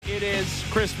it is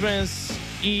Christmas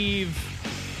Eve.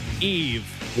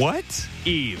 What?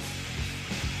 Eve.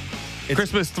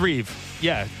 Christmas Threve.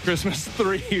 Yeah, Christmas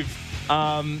Eve.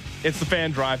 It's the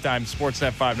Fan Drive Time,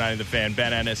 Sportsnet 590 The Fan,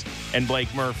 Ben Ennis and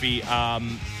Blake Murphy.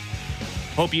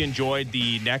 Hope you enjoyed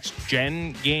the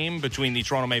next-gen game between the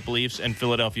Toronto Maple Leafs and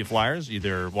Philadelphia Flyers,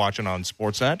 either watching on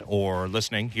Sportsnet or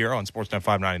listening here on Sportsnet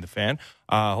 590 The Fan.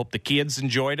 Hope the kids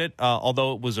enjoyed it,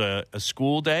 although it was a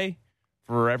school day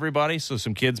for everybody, so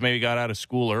some kids maybe got out of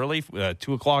school early,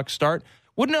 2 o'clock start.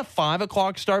 Wouldn't a 5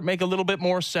 o'clock start make a little bit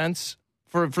more sense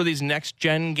for these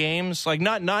next-gen games? Like,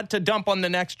 not to dump on the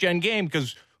next-gen game,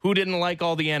 because who didn't like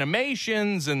all the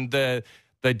animations and the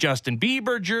Justin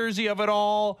Bieber jersey of it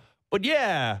all? But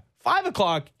yeah, 5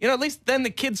 o'clock, at least then the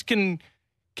kids can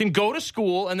go to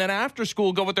school, and then after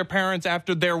school go with their parents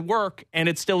after their work, and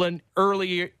it's still an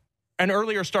earlier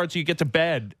start, so you get to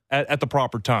bed at the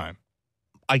proper time.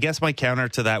 I guess my counter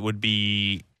to that would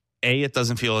be, A, it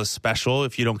doesn't feel as special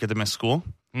if you don't get to miss school.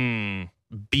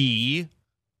 B,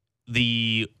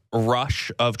 the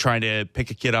rush of trying to pick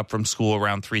a kid up from school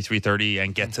around 3:30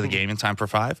 and get to the game in time for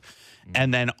 5.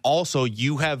 And then also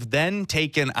you have then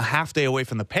taken a half day away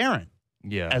from the parent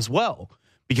as well,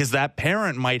 because that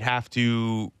parent might have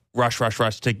to rush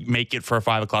to make it for a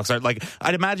 5 o'clock start. Like,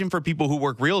 I'd imagine for people who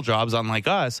work real jobs, unlike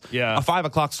us, a 5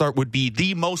 o'clock start would be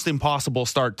the most impossible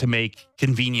start to make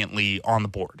conveniently on the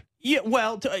board. Yeah,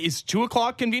 well, is 2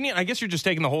 o'clock convenient? I guess you're just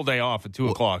taking the whole day off at 2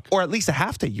 o'clock. Or at least a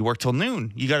half day. You work till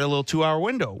noon. You got a little 2-hour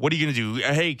window. What are you going to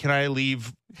do? Hey, can I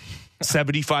leave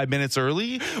 75 minutes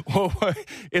early? Well,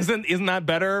 isn't that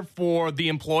better for the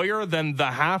employer than the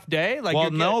half day? Like,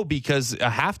 well, no, because a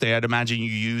half day, I'd imagine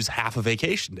you use half a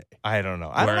vacation day. I don't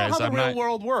know. I don't know how the real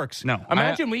world works. No.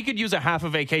 Imagine we could use a half a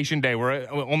vacation day where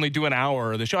we only do an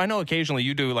hour of the show. I know occasionally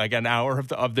you do like an hour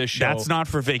of this show. That's not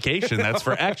for vacation. That's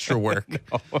for extra work.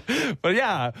 No. But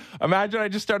yeah, imagine I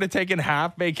just started taking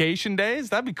half vacation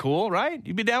days. That'd be cool, right?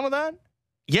 You'd be down with that?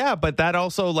 Yeah, but that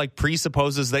also like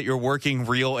presupposes that you're working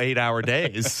real 8-hour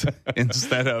days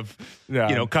instead of,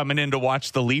 coming in to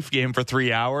watch the Leaf game for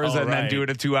 3 hours then doing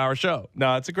a 2-hour show.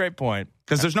 No, it's a great point.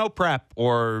 Because there's no prep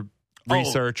or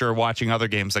research or watching other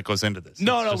games that goes into this.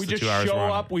 No, we just show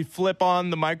up, we flip on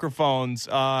the microphones.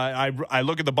 I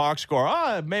look at the box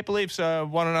score. Maple Leafs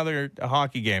won another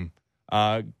hockey game.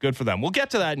 Good for them. We'll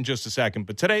get to that in just a second.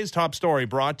 But today's top story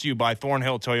brought to you by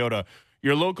Thornhill Toyota,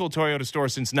 your local Toyota store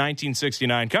since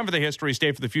 1969. Come for the history,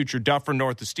 stay for the future. Dufferin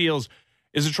North the Steels.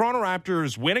 Is the Toronto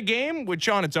Raptors win a game, which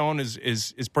on its own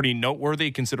is pretty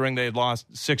noteworthy, considering they had lost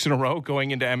 6 in a row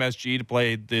going into MSG to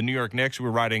play the New York Knicks, who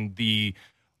were riding the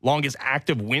longest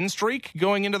active win streak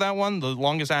going into that one, the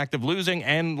longest active losing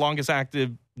and longest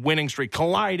active winning streak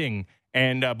colliding,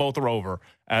 and both are over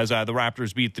as the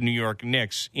Raptors beat the New York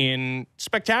Knicks in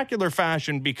spectacular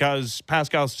fashion, because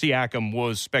Pascal Siakam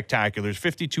was spectacular.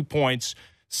 52 points,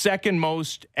 second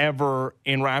most ever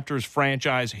in Raptors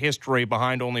franchise history,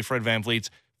 behind only Fred VanVleet's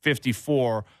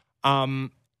 54. And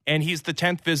he's the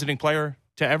 10th visiting player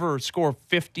to ever score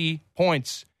 50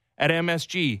 points at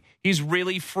MSG. He's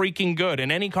really freaking good. And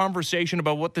any conversation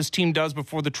about what this team does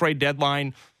before the trade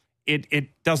deadline, it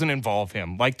doesn't involve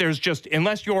him. Like, there's just,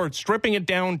 unless you're stripping it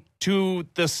down to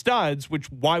the studs, which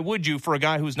why would you for a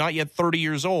guy who's not yet 30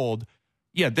 years old?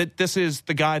 Yeah, this is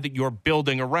the guy that you're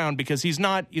building around, because he's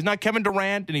not Kevin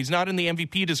Durant and he's not in the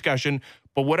MVP discussion,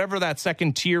 but whatever that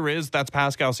second tier is, that's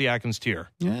Pascal Siakam's tier.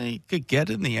 Yeah, he could get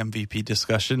in the MVP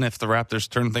discussion if the Raptors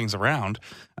turn things around.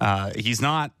 He's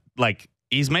not like,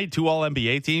 he's made 2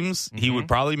 All-NBA teams. Mm-hmm. He would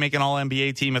probably make an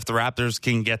All-NBA team if the Raptors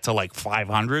can get to like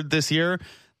 500 this year.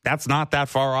 That's not that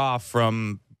far off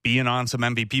from being on some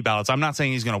MVP ballots. I'm not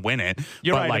saying he's going to win it.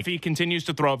 You're right. Like, if he continues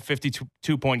to throw up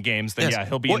 52-point games, then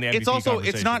he'll be in the MVP conversation.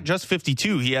 It's not just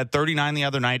 52. He had 39 the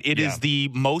other night. It is the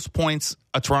most points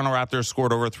a Toronto Raptors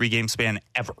scored over a 3-game span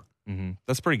ever. Mm-hmm.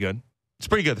 That's pretty good. It's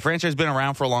pretty good. The franchise has been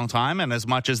around for a long time, and as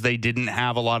much as they didn't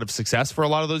have a lot of success for a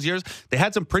lot of those years, they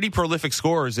had some pretty prolific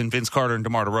scorers in Vince Carter and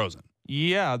DeMar DeRozan.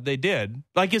 Yeah, they did.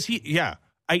 Like, is he... Yeah.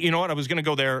 You know what? I was going to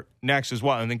go there next as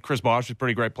well. I think Chris Bosh is a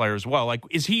pretty great player as well. Like,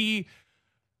 is he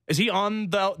on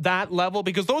that level?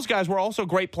 Because those guys were also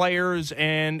great players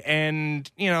and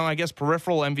I guess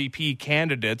peripheral MVP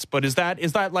candidates. But is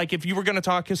that like, if you were going to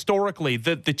talk historically,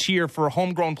 the tier for a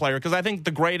homegrown player? Because I think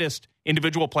the greatest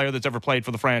individual player that's ever played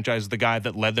for the franchise is the guy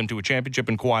that led them to a championship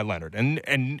in Kawhi Leonard.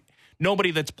 And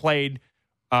nobody that's played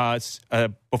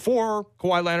before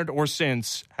Kawhi Leonard or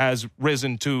since has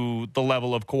risen to the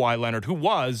level of Kawhi Leonard, who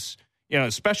was,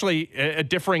 especially at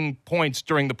differing points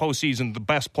during the postseason, the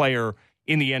best player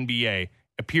in the NBA,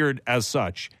 appeared as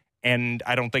such. And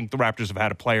I don't think the Raptors have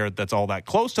had a player that's all that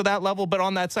close to that level, but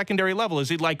on that secondary level, is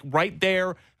he like right there?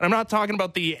 And I'm not talking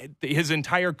about his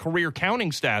entire career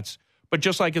counting stats, but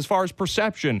just like as far as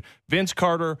perception, Vince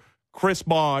Carter, Chris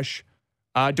Bosh,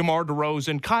 DeMar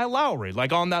DeRozan, Kyle Lowry,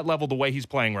 like on that level, the way he's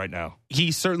playing right now.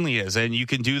 He certainly is. And you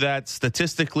can do that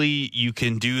statistically. You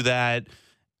can do that.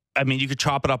 I mean, you could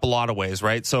chop it up a lot of ways,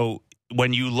 right? So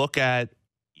when you look at,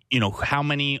 how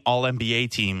many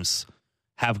All-NBA teams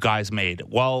have guys made?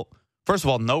 Well, first of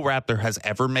all, no Raptor has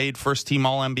ever made first-team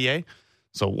All-NBA.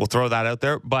 So we'll throw that out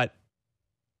there. But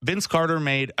Vince Carter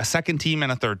made a second team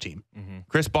and a third team. Mm-hmm.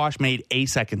 Chris Bosh made a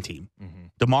second team. Mm-hmm.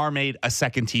 DeMar made a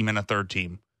second team and a third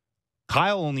team.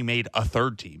 Kyle only made a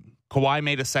third team. Kawhi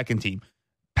made a second team.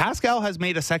 Pascal has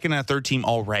made a second and a third team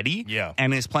already,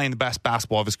 and is playing the best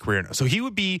basketball of his career now. So he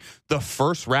would be the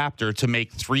first Raptor to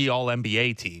make 3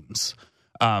 All-NBA teams.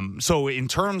 So in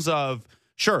terms of,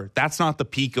 sure, that's not the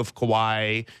peak of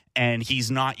Kawhi, and he's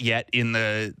not yet in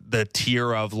the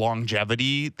tier of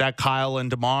longevity that Kyle and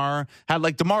DeMar had.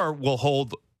 Like, DeMar will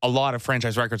hold a lot of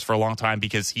franchise records for a long time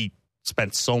because he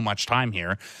spent so much time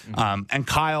here. Mm-hmm. And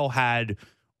Kyle had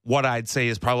what I'd say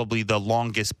is probably the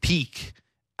longest peak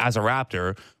as a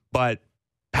Raptor, but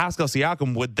Pascal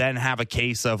Siakam would then have a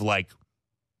case of like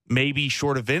maybe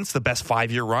short of Vince, the best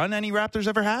 5-year run any Raptors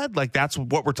ever had. Like that's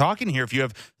what we're talking here. If you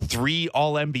have 3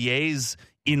 All-NBAs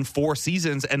in 4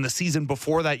 seasons and the season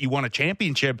before that you won a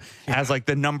championship as like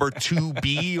the number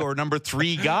 2B or number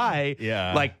 3 guy,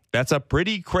 like that's a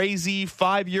pretty crazy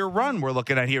 5-year run we're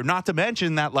looking at here. Not to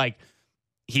mention that like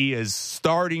he is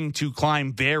starting to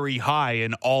climb very high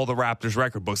in all the Raptors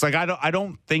record books. Like I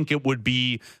don't think it would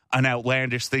be an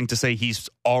outlandish thing to say he's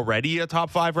already a top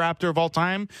 5 Raptor of all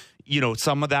time.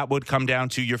 Some of that would come down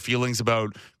to your feelings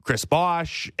about Chris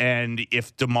Bosh and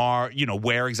if DeMar,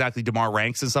 where exactly DeMar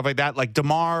ranks and stuff like that. Like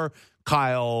DeMar,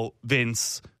 Kyle,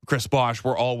 Vince, Chris Bosh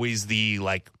were always the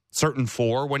like certain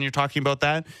 4 when you're talking about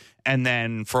that. And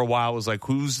then for a while it was like,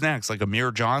 who's next? Like Amir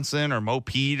Johnson or Mo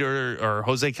Pete or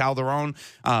Jose Calderon.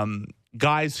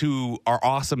 Guys who are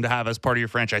awesome to have as part of your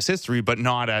franchise history, but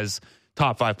not as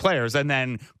top 5 players. And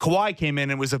then Kawhi came in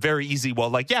and it was a very easy,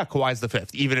 Kawhi's the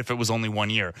 5th, even if it was only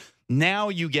 1 year. Now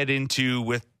you get into,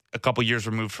 with a couple years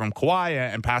removed from Kawhi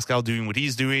and Pascal doing what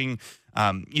he's doing,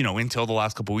 until the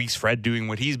last couple of weeks, Fred doing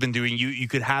what he's been doing, you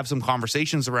could have some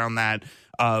conversations around that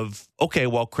of, okay,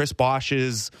 well, Chris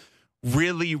Bosh's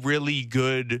really, really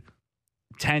good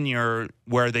tenure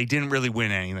where they didn't really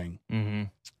win anything. Mm-hmm.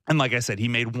 And like I said, he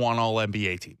made 1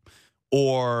 All-NBA team.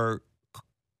 Or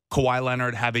Kawhi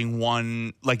Leonard having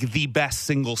won like the best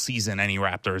single season any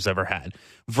Raptor has ever had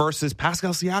versus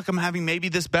Pascal Siakam having maybe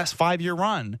this best 5-year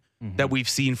run that we've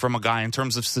seen from a guy in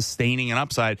terms of sustaining an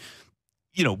upside.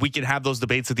 We can have those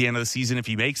debates at the end of the season if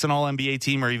he makes an All-NBA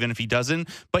team or even if he doesn't.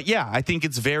 But yeah, I think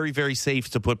it's very, very safe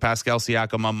to put Pascal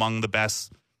Siakam among the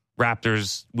best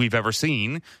Raptors we've ever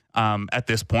seen at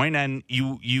this point. And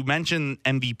you mentioned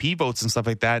MVP votes and stuff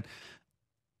like that.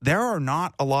 There are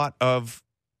not a lot of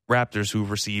Raptors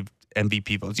who've received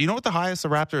MVP votes. You know what the highest a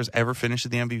Raptor has ever finished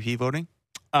in the MVP voting?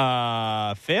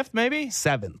 5th, maybe?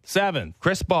 7th.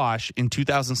 Chris Bosh in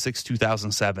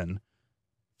 2006-2007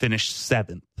 finished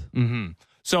 7th. Mm-hmm.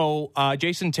 So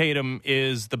Jason Tatum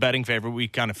is the betting favorite. We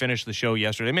kind of finished the show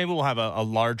yesterday. Maybe we'll have a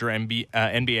larger NBA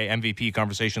MVP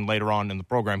conversation later on in the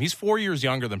program. He's 4 years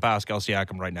younger than Pascal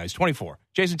Siakam right now. He's 24.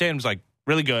 Jason Tatum's like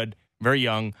really good, very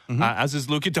young, as is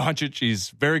Luka Doncic. He's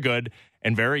very good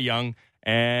and very young.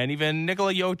 And even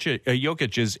Nikola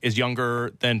Jokic is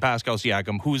younger than Pascal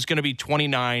Siakam, who's going to be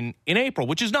 29 in April,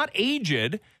 which is not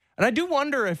aged. And I do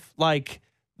wonder if, like,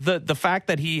 the fact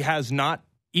that he has not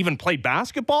even played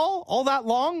basketball all that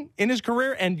long in his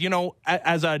career and,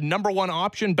 as a number 1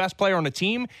 option, best player on a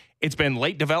team, it's been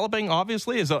late developing,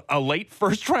 obviously, as a late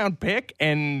first-round pick.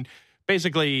 And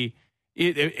basically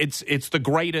it's the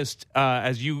greatest,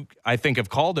 as you, I think, have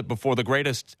called it before, the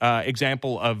greatest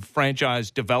example of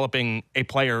franchise developing a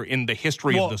player in the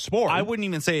history of the sport. I wouldn't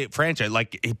even say franchise.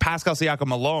 Like Pascal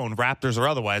Siakam alone, Raptors or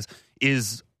otherwise,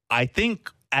 is, I think,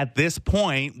 at this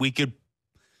point, we could,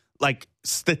 like,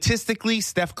 statistically,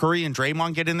 Steph Curry and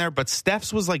Draymond get in there, but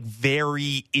Steph's was, like,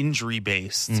 very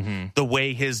injury-based. Mm-hmm. The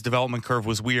way his development curve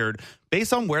was weird.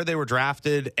 Based on where they were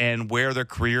drafted and where their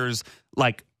careers,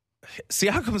 like,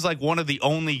 Siakam's like one of the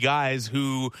only guys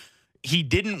who he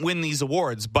didn't win these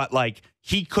awards, but like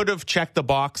he could have checked the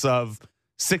box of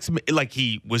 6, like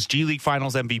he was G League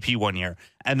Finals MVP 1 year.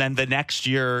 And then the next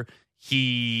year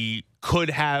he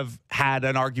could have had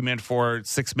an argument for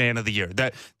sixth man of the year.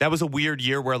 That was a weird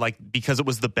year where, like, because it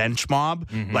was the bench mob,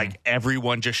 like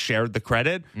everyone just shared the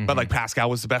credit. But like Pascal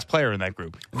was the best player in that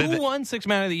group. Who won sixth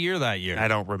man of the year that year? I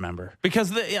don't remember. Because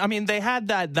they had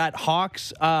that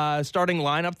Hawks starting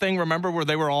lineup thing. Remember, where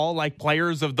they were all like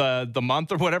players of the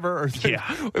month or whatever.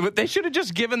 They should have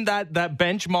just given that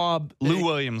bench mob. Lou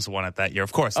Williams won it that year,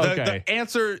 of course. Okay. The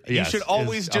answer, you should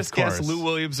always just guess Lou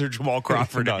Williams or Jamal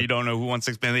Crawford if you don't know who won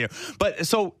sixth man of the year. But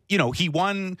so, he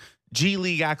won G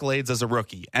League accolades as a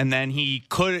rookie, and then he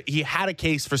had a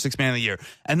case for sixth man of the year,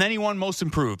 and then he won most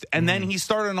improved, and then he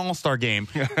started an all-star game,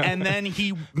 and then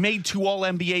he made 2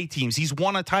 all-NBA teams. He's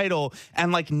won a title,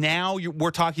 and like now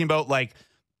we're talking about, like,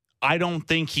 I don't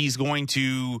think he's going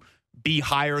to be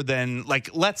higher than, like,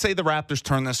 let's say the Raptors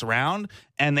turn this around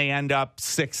and they end up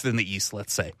 6th in the East,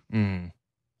 let's say.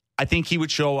 I think he would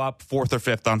show up 4th or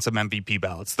 5th on some MVP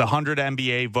ballots. The 100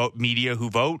 NBA media who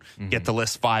vote get to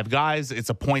list 5 guys. It's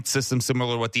a point system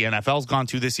similar to what the NFL's gone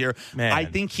to this year. Man. I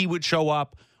think he would show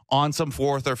up on some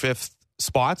 4th or 5th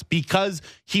spots because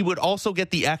he would also get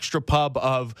the extra pub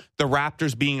of the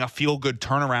Raptors being a feel-good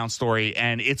turnaround story,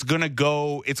 and it's going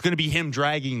to be him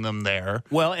dragging them there.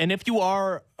 Well, and if you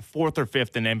are 4th or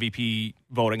 5th in MVP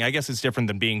voting, I guess it's different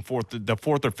than being the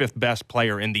 4th or 5th best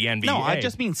player in the NBA. No, I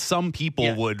just mean some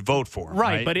people would vote for him.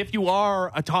 Right, but if you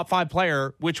are a top 5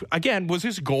 player, which, again, was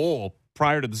his goal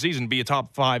prior to the season, be a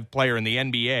top 5 player in the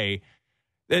NBA,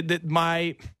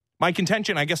 my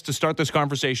contention, I guess, to start this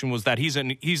conversation was that he's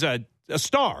a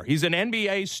star. He's an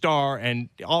NBA star, and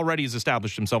already has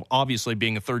established himself, obviously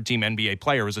being a third-team NBA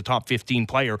player, as a top 15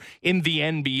 player in the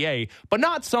NBA, but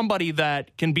not somebody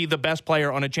that can be the best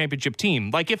player on a championship team.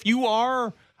 Like, if you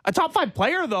are a top 5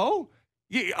 player, though,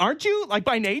 aren't you, like,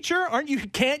 by nature,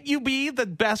 can't you be the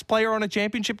best player on a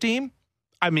championship team?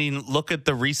 I mean, look at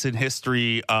the recent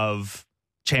history of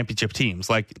championship teams.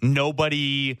 Like,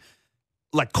 nobody...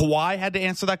 Like, Kawhi had to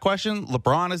answer that question.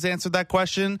 LeBron has answered that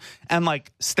question. And,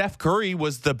 like, Steph Curry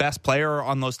was the best player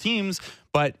on those teams,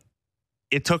 but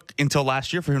it took until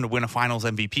last year for him to win a finals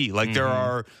MVP. Like,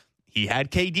 he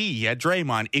had KD, he had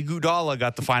Draymond, Iguodala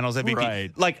got the finals MVP.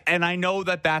 Right. Like, and I know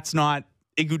that's not,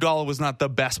 Iguodala was not the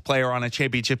best player on a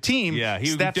championship team. Yeah, he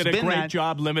Steph's did a great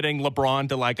job limiting LeBron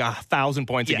to like 1,000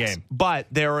 points a game. But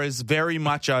there is very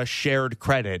much a shared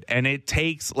credit. And it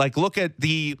takes, like, look at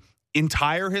the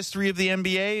entire history of the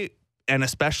NBA, and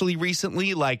especially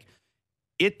recently, like,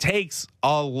 it takes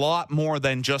a lot more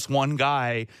than just one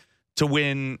guy to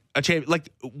win a championship.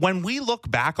 Like, when we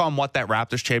look back on what that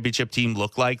Raptors championship team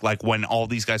looked like when all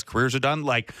these guys' careers are done,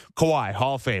 like Kawhi,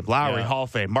 Hall of Fame, Lowry, Hall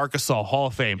of Fame, Marc Gasol, Hall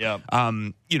of Fame,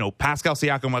 Pascal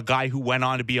Siakam, a guy who went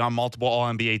on to be on multiple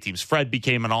All-NBA teams. Fred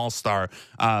became an All-Star.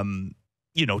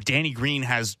 Danny Green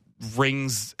has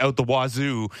rings out the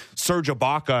wazoo. Serge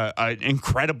Ibaka, an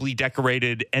incredibly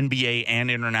decorated NBA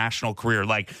and international career.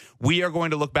 Like, we are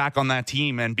going to look back on that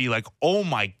team and be like, oh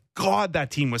my God, that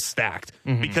team was stacked.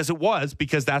 Because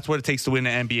that's what it takes to win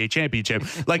an NBA championship.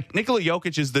 Like, Nikola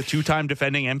Jokic is the 2-time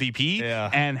defending MVP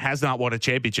and has not won a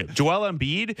championship. Joel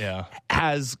Embiid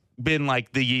has been like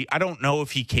I don't know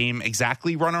if he came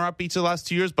exactly runner-up each of the last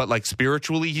 2 years, but like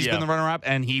spiritually he's been the runner-up,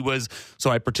 and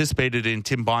I participated in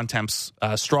Tim Bontemps'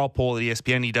 straw poll at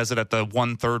ESPN. He does it at the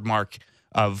 1/3 mark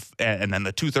and then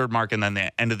the 2/3 mark, and then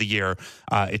the end of the year.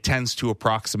 It tends to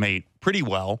approximate pretty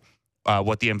well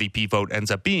what the MVP vote ends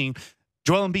up being.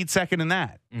 Joel Embiid's second in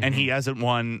that, and he hasn't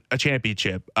won a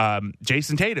championship.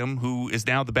 Jason Tatum, who is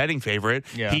now the betting favorite,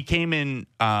 he came in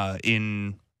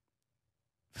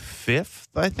 5th,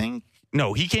 I think.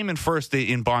 No, he came in 1st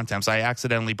in Bontemps. I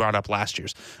accidentally brought up last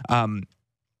year's.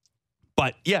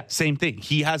 But yeah, same thing.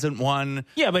 He hasn't won.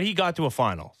 Yeah, but he got to a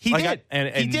final. He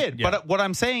did. Yeah. But what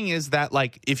I'm saying is that,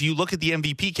 like, if you look at the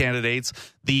MVP candidates,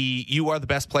 you are the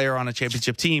best player on a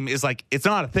championship team is like, it's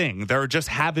not a thing. There just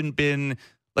haven't been,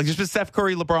 like, there's been Steph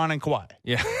Curry, LeBron, and Kawhi.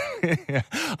 Yeah.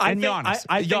 And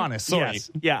Giannis. Sorry.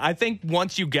 Yes. Yeah, I think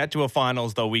once you get to a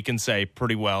finals, though, we can say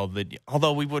pretty well that,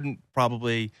 although we wouldn't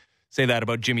probably say that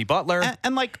about Jimmy Butler.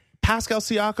 And like, Pascal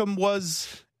Siakam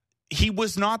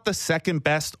was not the second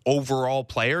best overall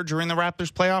player during the Raptors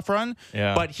playoff run,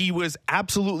 but he was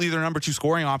absolutely their number 2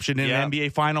 scoring option in an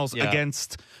NBA Finals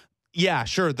against,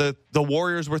 the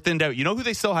Warriors were thinned out. You know who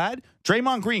they still had?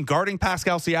 Draymond Green guarding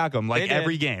Pascal Siakam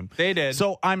every game. They did.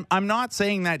 So I'm not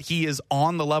saying that he is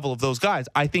on the level of those guys.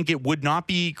 I think it would not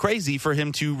be crazy for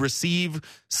him to receive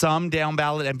some down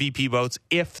ballot MVP votes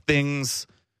if things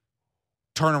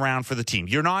turn around for the team.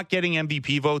 You're not getting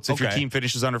MVP votes if your team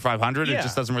finishes under 500. It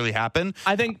just doesn't really happen.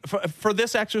 I think for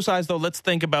this exercise, though, let's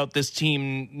think about this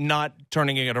team not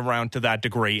turning it around to that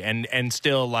degree and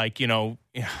still, like,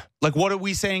 Yeah. Like, what are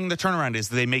we saying the turnaround is?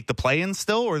 Do they make the play-in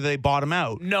still, or do they bottom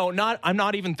out? No, I'm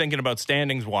not even thinking about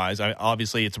standings wise.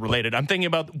 Obviously, it's related. I'm thinking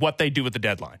about what they do at the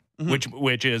deadline,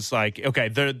 which is like, okay,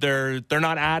 they're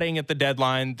not adding at the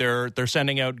deadline. They're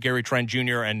sending out Gary Trent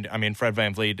Jr. and I mean Fred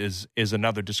VanVleet is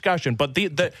another discussion. But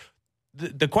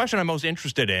the question I'm most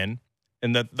interested in,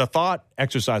 and the thought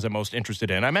exercise I'm most interested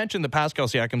in, I mentioned that Pascal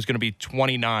Siakam's going to be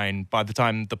 29 by the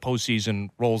time the postseason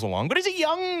rolls along, but he's a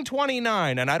young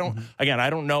 29, and I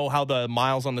don't know how the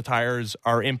miles on the tires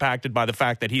are impacted by the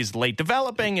fact that he's late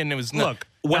developing and it was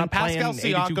when Pascal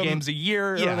Siakam 82 games a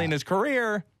year early in his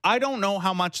career. I don't know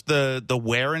how much the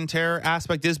wear and tear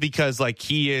aspect is, because like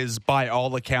he is by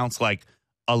all accounts like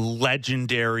a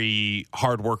legendary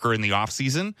hard worker in the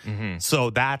offseason.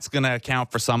 So that's going to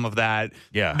account for some of that.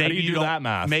 Yeah. Maybe How do you do don't, that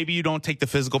math? Maybe you don't take the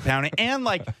physical pounding. And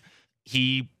like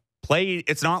he played,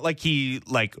 it's not like he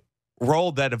like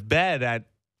rolled out of bed at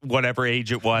whatever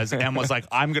age it was and was like,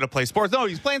 I'm going to play sports. No,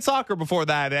 he's playing soccer before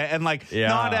that. And like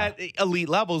not at elite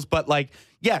levels, but like,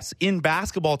 yes, in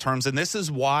basketball terms. And this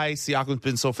is why Siakam's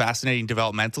been so fascinating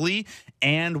developmentally,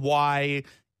 and why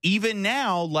even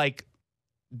now, like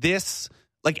this,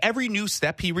 like every new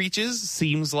step he reaches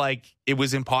seems like it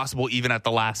was impossible even at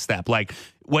the last step. Like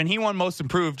when he won Most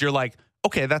Improved, you're like,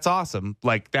 okay, that's awesome.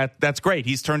 Like that's great.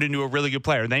 He's turned into a really good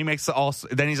player. Then he's an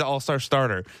all-star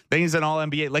starter. Then he's an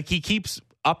all-NBA. Like he keeps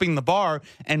upping the bar.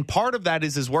 And part of that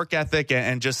is his work ethic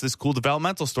and just this cool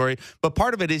developmental story. But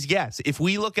part of it is, yes, if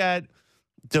we look at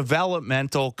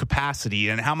developmental capacity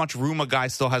and how much room a guy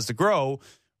still has to grow,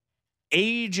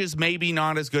 age is maybe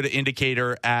not as good an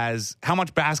indicator as how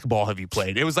much basketball have you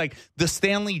played. It was like the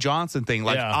Stanley Johnson thing.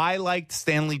 Like I liked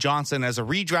Stanley Johnson as a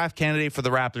redraft candidate for the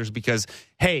Raptors because,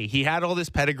 hey, he had all this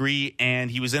pedigree and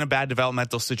he was in a bad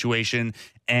developmental situation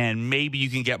and maybe you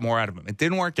can get more out of him. It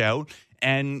didn't work out.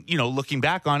 And, you know, looking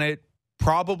back on it,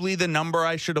 probably the number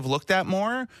I should have looked at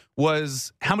more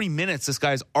was how many minutes this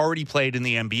guy's already played in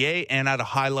the NBA and at a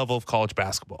high level of college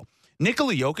basketball.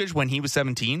 Nikola Jokic, when he was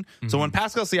 17, so when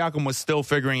Pascal Siakam was still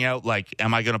figuring out, like,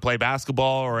 am I going to play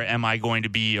basketball or am I going to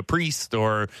be a priest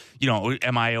or, you know,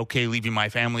 am I okay leaving my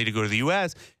family to go to the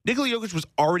U.S.? Nikola Jokic was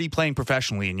already playing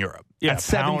professionally in Europe. Yeah, at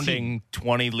 17. pounding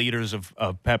 20 liters of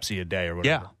Pepsi a day or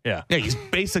whatever. Yeah, he's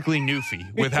basically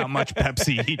Newfie with how much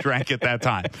Pepsi he drank at that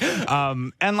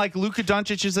time. And like Luka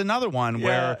Doncic is another one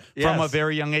where from a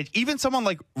very young age, even someone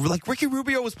like Ricky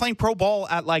Rubio was playing pro ball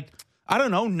at like, I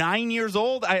don't know, 9 years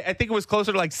old. I think it was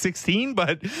closer to like 16,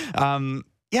 but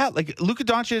like Luka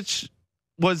Doncic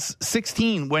was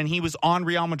 16 when he was on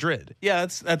Real Madrid. Yeah,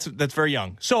 that's very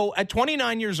young. So at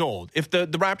 29 years old, if the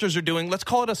Raptors are doing, let's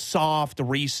call it a soft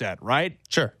reset, right?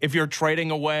 Sure. If you're trading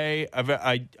away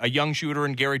a young shooter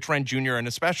in Gary Trent Jr., and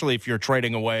especially if you're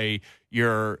trading away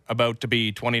your about to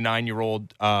be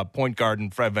 29-year-old point guard in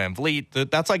Fred VanVleet,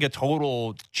 that's like a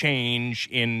total change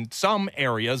in some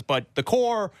areas, but the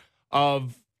core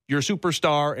of your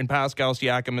superstar and Pascal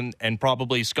Siakam and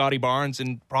probably Scotty Barnes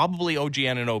and probably OG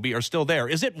Anunoby are still there.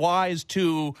 Is it wise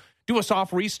to do a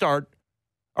soft restart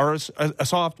or a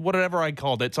soft, whatever I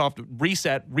called it, soft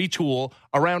reset, retool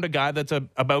around a guy that's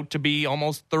about to be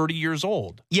almost 30 years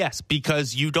old? Yes,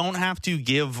 because you don't have to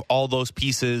give all those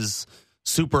pieces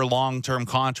super long-term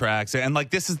contracts. And like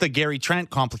this is the Gary Trent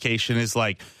complication is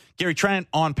like, Gary Trent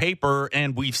on paper,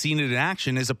 and we've seen it in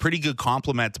action, is a pretty good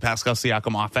complement to Pascal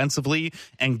Siakam offensively.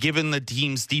 And given the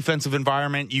team's defensive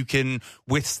environment, you can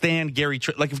withstand Gary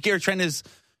Trent. Like if Gary Trent is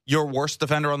your worst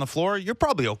defender on the floor, you're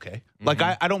probably okay. Like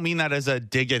I don't mean that as a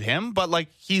dig at him, but like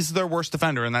he's their worst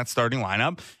defender in that starting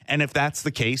lineup. And if that's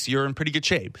the case, you're in pretty good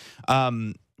shape.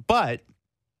 But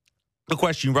the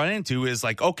question you run into is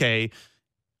like, okay,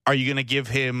 are you going to give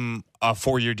him a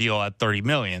 4-year deal at $30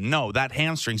 million? No, that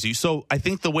hamstrings you. So I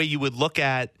think the way you would look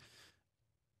at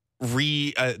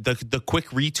the quick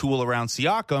retool around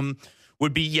Siakam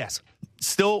would be, yes,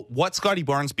 still what Scotty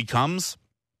Barnes becomes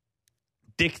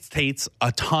dictates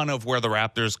a ton of where the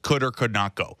Raptors could or could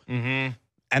not go. And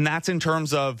that's in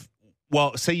terms of,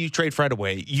 well, say you trade Fred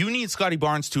away. You need Scotty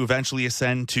Barnes to eventually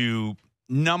ascend to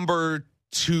number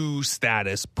 2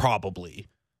 status, probably,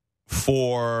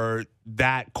 for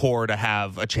that core to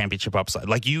have a championship upside.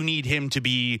 Like you need him to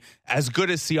be as good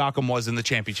as Siakam was in the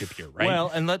championship year, right? Well,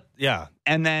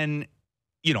 and then,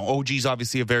 you know, OG's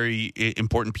obviously a very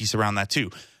important piece around that too.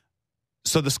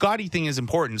 So the Scotty thing is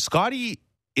important. Scotty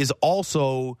is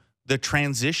also the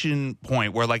transition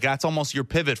point where like that's almost your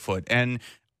pivot foot. And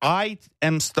I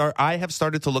have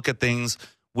started to look at things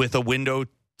with a window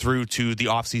through to the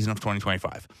offseason of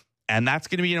 2025. And that's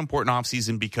going to be an important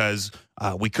offseason because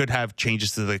we could have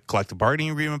changes to the collective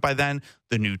bargaining agreement by then.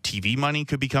 The new TV money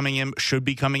could be coming in, should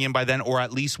be coming in by then, or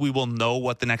at least we will know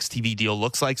what the next TV deal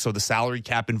looks like. So the salary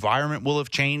cap environment will have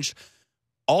changed.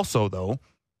 Also, though,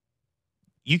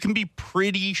 you can be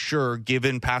pretty sure,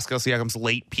 given Pascal Siakam's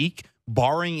late peak,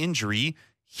 barring injury,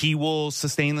 he will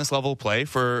sustain this level of play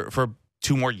for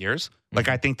 2 more years. Like,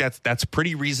 I think that's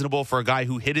pretty reasonable for a guy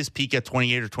who hit his peak at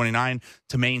 28 or 29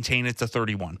 to maintain it to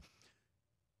 31.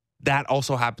 That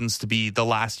also happens to be the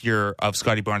last year of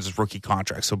Scotty Barnes' rookie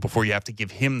contract. So before you have to give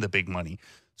him the big money.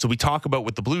 So we talk about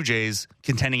with the Blue Jays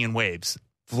contending in waves.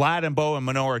 Vlad and Bo and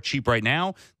Manoah are cheap right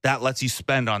now. That lets you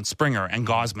spend on Springer and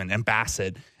Gausman and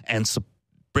Bassett and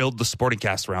build the supporting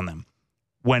cast around them.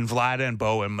 When Vlad and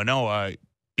Bo and Manoah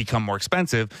become more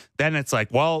expensive, then it's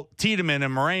like, well, Tiedemann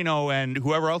and Moreno and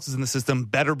whoever else is in the system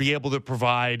better be able to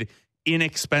provide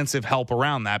inexpensive help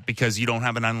around that because you don't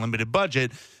have an unlimited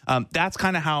budget. That's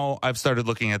kind of how I've started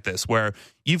looking at this, where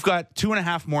you've got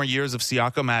 2.5 more years of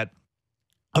Siakam at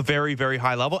a very, very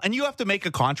high level, and you have to make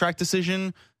a contract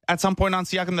decision at some point on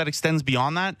Siakam that extends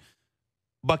beyond that.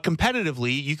 But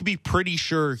competitively, you can be pretty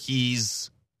sure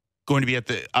he's going to be at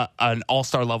an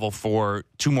all-star level for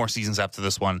 2 more seasons after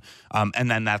this one. And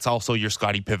then that's also your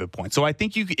Scotty pivot point. So I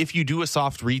think if you do a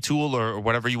soft retool or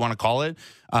whatever you want to call it,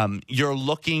 you're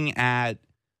looking at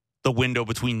the window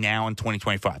between now and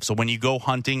 2025. So when you go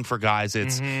hunting for guys,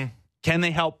 it's can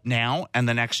they help now and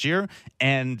the next year?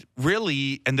 And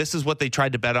really, and this is what they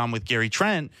tried to bet on with Gary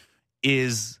Trent,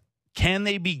 is can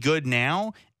they be good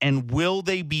now? And will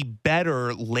they be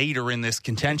better later in this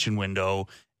contention window?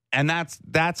 And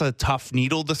that's a tough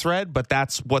needle to thread, but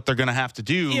that's what they're going to have to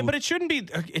do. Yeah, but it shouldn't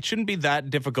be that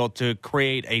difficult to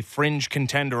create a fringe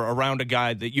contender around a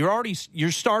guy that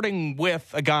you're starting with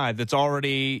a guy that's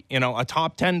already, a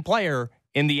top 10 player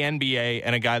in the NBA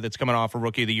and a guy that's coming off a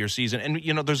Rookie of the Year season.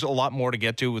 And there's a lot more to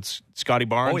get to with Scotty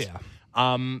Barnes. Oh yeah.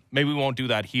 Maybe we won't do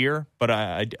that here, but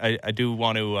I do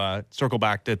want to circle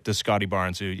back to Scotty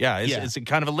Barnes, who, is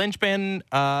kind of a linchpin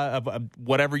of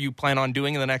whatever you plan on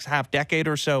doing in the next half decade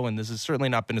or so, and this has certainly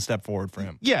not been a step forward for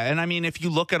him. Yeah, and I mean, if you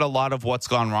look at a lot of what's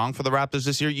gone wrong for the Raptors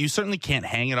this year, you certainly can't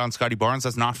hang it on Scotty Barnes.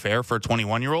 That's not fair for a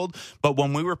 21-year-old. But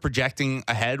when we were projecting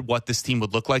ahead what this team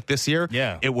would look like this year,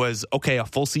 it was, okay, a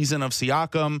full season of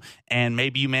Siakam, and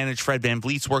maybe you manage Fred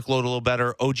VanVleet's workload a little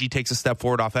better. OG takes a step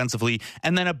forward offensively,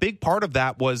 and then a big part of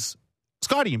that was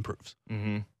Scotty improves.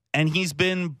 Mm-hmm. And he's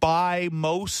been, by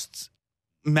most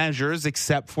measures,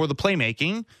 except for the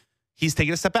playmaking, he's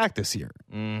taken a step back this year,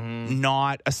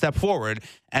 not a step forward.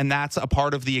 And that's a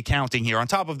part of the accounting here, on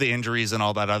top of the injuries and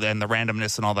all that other, and the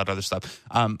randomness and all that other stuff.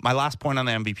 My last point on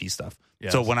the MVP stuff.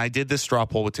 Yes. So when I did this straw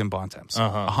poll with Tim Bontemps,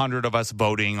 100 of us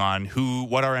voting on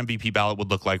what our MVP ballot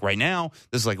would look like right now.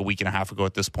 This is like a week and a half ago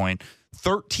at this point.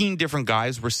 13 different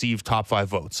guys received top 5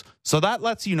 votes. So that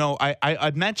lets you know,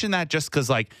 I mentioned that just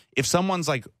because, like, if someone's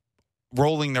like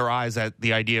rolling their eyes at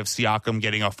the idea of Siakam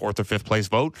getting a 4th or 5th place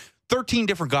vote, 13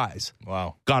 different guys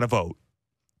got a vote.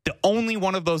 The only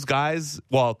one of those guys,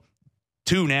 well,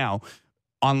 2 now,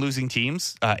 on losing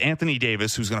teams, Anthony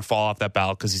Davis, who's going to fall off that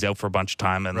ballot because he's out for a bunch of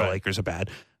time and the Lakers are bad.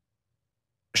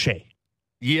 Shea.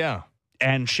 Yeah.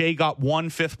 And Shea got 1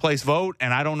 5th place vote,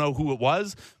 and I don't know who it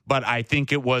was, but I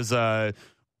think it was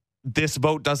this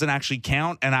vote doesn't actually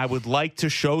count, and I would like to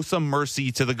show some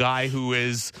mercy to the guy who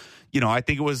is, I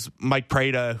think it was Mike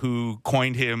Prada who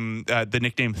coined him the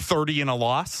nickname 30 in a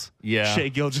loss. Yeah.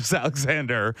 Shea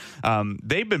Gilgeous-Alexander.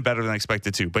 They've been better than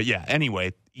expected too. But yeah,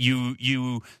 anyway,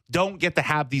 you don't get to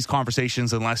have these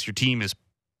conversations unless your team is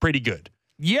pretty good.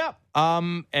 Yep.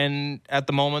 And at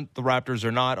the moment, the Raptors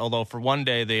are not, although for one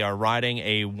day they are riding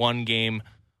a 1-game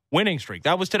winning streak.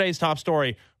 That was today's top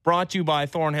story, brought to you by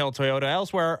Thornhill Toyota.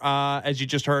 Elsewhere, as you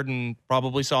just heard and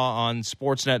probably saw on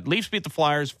Sportsnet, Leafs beat the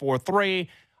Flyers 4-3.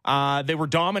 They were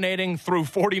dominating through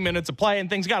 40 minutes of play, and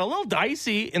things got a little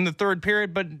dicey in the third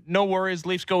period, but no worries.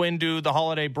 Leafs go into the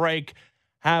holiday break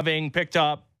having picked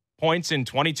up points in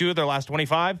 22 of their last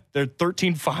 25. They're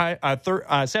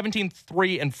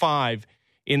 17-3-5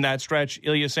 in that stretch.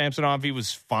 Ilya Samsonov, he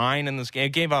was fine in this game.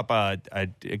 Gave up a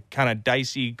kind of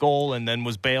dicey goal and then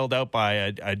was bailed out by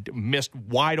a missed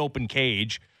wide-open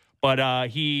cage.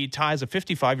 But he ties a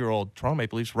 55-year-old Toronto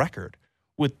Maple Leafs record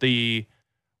with the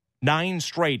 9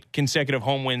 straight consecutive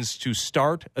home wins to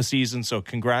start a season, so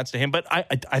congrats to him. But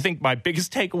I think my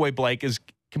biggest takeaway, Blake, is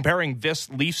comparing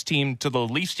this Leafs team to the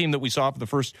Leafs team that we saw for the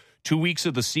first 2 weeks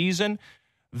of the season,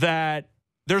 that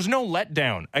there's no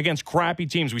letdown against crappy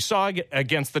teams. We saw it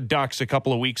against the Ducks a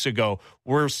couple of weeks ago.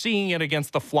 We're seeing it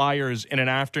against the Flyers in an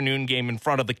afternoon game in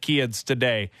front of the kids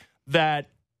today, that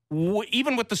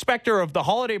even with the specter of the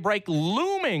holiday break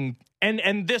looming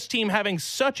and this team having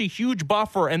such a huge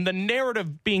buffer and the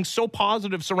narrative being so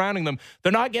positive surrounding them,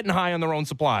 they're not getting high on their own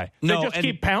supply. They just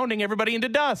keep pounding everybody into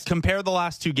dust. Compare the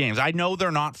last two games. I know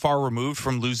they're not far removed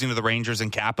from losing to the Rangers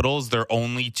and Capitals. They're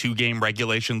only 2-game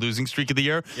regulation losing streak of the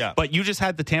year. Yeah. But you just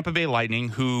had the Tampa Bay Lightning,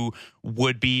 who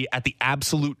would be at the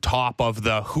absolute top of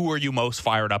the who are you most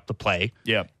fired up to play.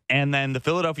 Yeah. And then the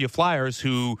Philadelphia Flyers,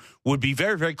 who would be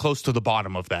very, very close to the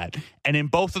bottom of that. And in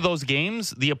both of those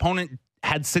games, the opponent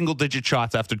had single-digit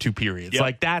shots after 2 periods. Yep.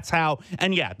 Like, that's how...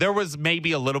 And, yeah, there was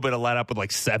maybe a little bit of let-up with,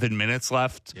 like, 7 minutes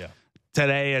left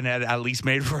today, and it at least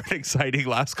made for an exciting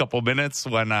last couple minutes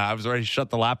when I was ready to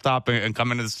shut the laptop and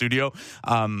come into the studio.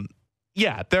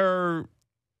 Yeah, they're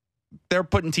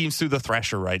putting teams through the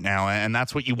thresher right now, and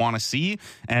that's what you want to see.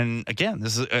 And, again,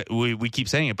 this is we keep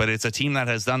saying it, but it's a team that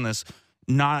has done this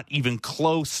not even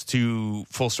close to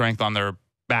full strength on their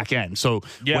back end. So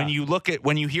when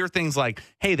you hear things like,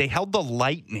 hey, they held the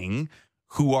Lightning,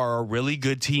 who are a really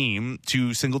good team,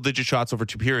 to single digit shots over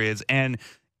 2 periods, and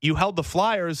you held the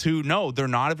Flyers, who no, they're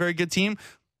not a very good team,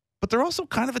 but they're also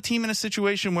kind of a team in a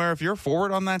situation where if you're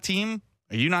forward on that team,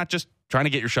 are you not just trying to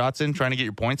get your shots in, trying to get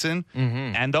your points in?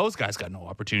 Mm-hmm. And those guys got no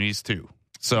opportunities too.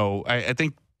 So I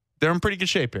think they're in pretty good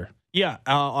shape here. Yeah,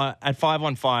 at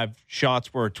 5-on-5,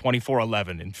 shots were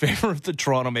 24-11 in favor of the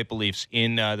Toronto Maple Leafs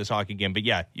in this hockey game. But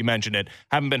yeah, you mentioned it.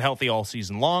 Haven't been healthy all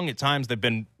season long. At times, they've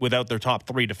been without their top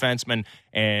 3 defensemen.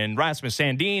 And Rasmus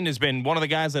Sandin has been one of the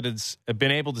guys that has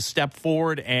been able to step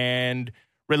forward and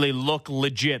really look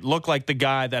legit, look like the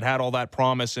guy that had all that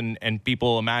promise and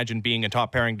people imagined being a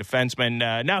top-pairing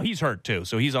defenseman. Now he's hurt, too,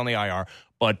 so he's on the IR.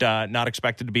 But not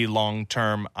expected to be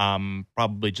long-term,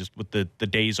 probably just with the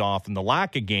days off and the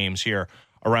lack of games here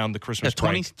around the Christmas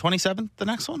break. 27th, the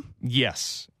next one?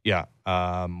 Yes. Yeah.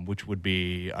 Which would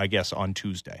be, I guess, on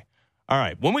Tuesday. All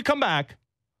right. When we come back,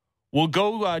 we'll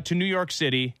go to New York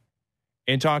City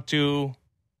and talk to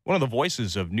one of the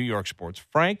voices of New York sports,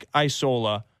 Frank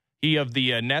Isola. He of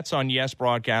the Nets on Yes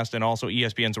broadcast and also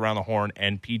ESPN's Around the Horn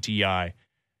and PTI.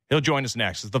 He'll join us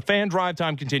next as the Fan Drive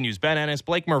Time continues. Ben Ennis,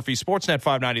 Blake Murphy, Sportsnet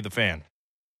 590 The Fan.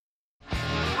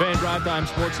 Fan Drive Time,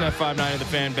 Sportsnet 590 The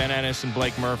Fan, Ben Ennis and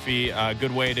Blake Murphy. A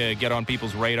good way to get on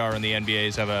people's radar in the NBA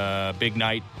is have a big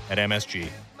night at MSG,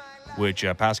 which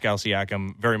Pascal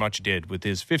Siakam very much did with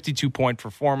his 52-point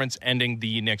performance, ending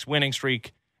the Knicks' winning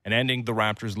streak and ending the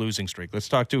Raptors' losing streak. Let's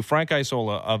talk to Frank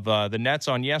Isola of the Nets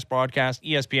on Yes broadcast,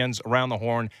 ESPN's Around the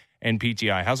Horn, and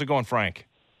PTI. How's it going, Frank?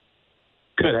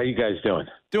 Good. How you guys doing?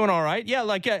 Doing all right. Yeah,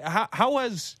 like how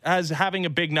has having a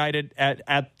big night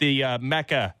at the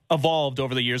Mecca evolved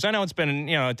over the years? I know it's been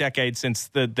a decade since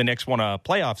the Knicks won a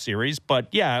playoff series, but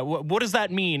yeah, what does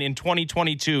that mean in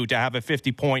 2022 to have a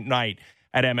 50-point night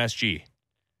at MSG?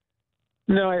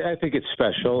 No, I think it's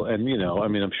special, and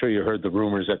I'm sure you heard the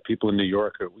rumors that people in New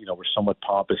York are were somewhat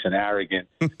pompous and arrogant,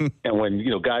 and when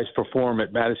guys perform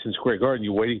at Madison Square Garden,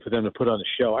 you're waiting for them to put on a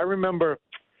show. I remember.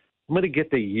 I'm going to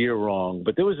get the year wrong,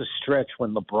 but there was a stretch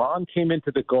when LeBron came into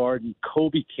the Garden,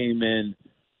 Kobe came in,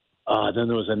 then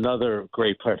there was another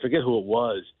great player. I forget who it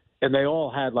was, and they all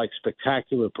had like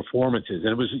spectacular performances,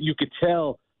 and you could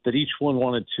tell that each one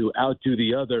wanted to outdo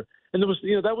the other. And there was,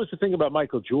 that was the thing about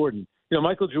Michael Jordan.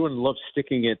 Michael Jordan loved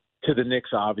sticking it to the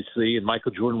Knicks, obviously, and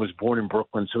Michael Jordan was born in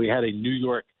Brooklyn, so he had a New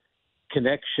York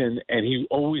connection, and he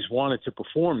always wanted to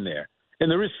perform there.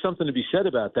 And there is something to be said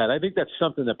about that. I think that's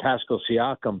something that Pascal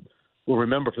Siakam will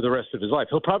remember for the rest of his life.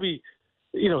 He'll probably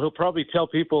tell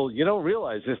people, you don't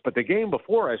realize this, but the game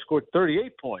before I scored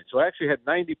 38 points. So I actually had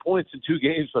 90 points in 2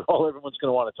 games, but all everyone's going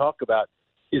to want to talk about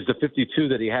is the 52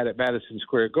 that he had at Madison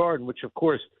Square Garden, which of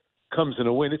course comes in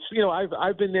a win. It's,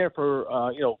 I've been there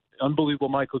for, unbelievable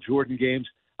Michael Jordan games.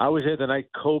 I was there the night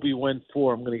Kobe went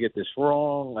for, I'm going to get this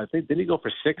wrong, I think, did he go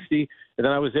for 60? And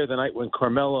then I was there the night when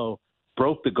Carmelo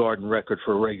broke the Garden record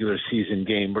for a regular season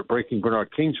game, but breaking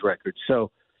Bernard King's record. So,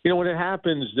 when it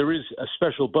happens, there is a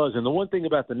special buzz. And the one thing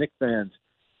about the Knicks fans,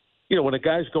 when a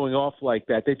guy's going off like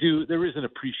that, there is an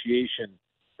appreciation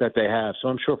that they have. So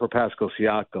I'm sure for Pascal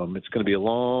Siakam, it's going to be a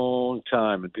long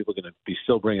time, and people are going to be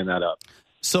still bringing that up.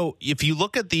 So if you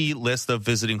look at the list of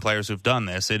visiting players who've done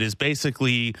this, it is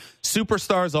basically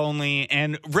superstars only,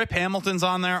 and Rip Hamilton's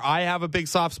on there. I have a big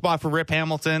soft spot for Rip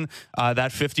Hamilton.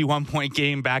 That 51-point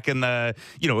game back in the,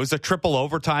 it was a triple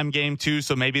overtime game too,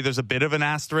 so maybe there's a bit of an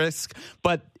asterisk.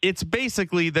 But it's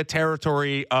basically the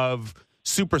territory of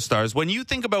superstars. When you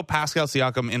think about Pascal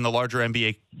Siakam in the larger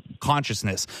NBA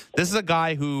consciousness, this is a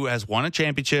guy who has won a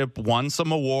championship, won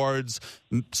some awards,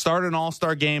 started an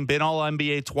all-star game, been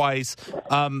all-NBA twice.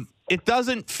 It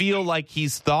doesn't feel like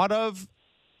he's thought of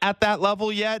at that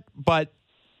level yet, but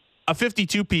a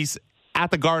 52 piece at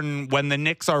the Garden when the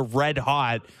Knicks are red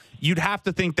hot, you'd have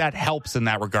to think that helps in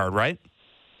that regard, right?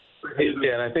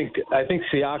 Yeah, and I think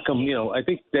Siakam, I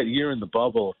think that year in the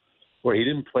bubble where he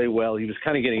didn't play well, he was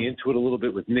kind of getting into it a little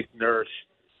bit with Nick Nurse.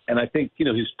 And I think,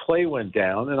 his play went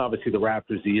down. And obviously the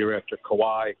Raptors, the year after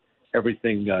Kawhi,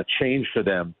 everything changed for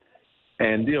them.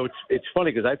 And, it's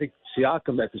funny because I think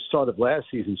Siakam at the start of last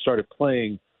season started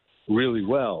playing really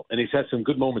well. And he's had some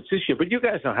good moments this year. But you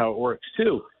guys know how it works,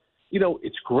 too.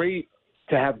 It's great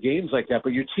to have games like that,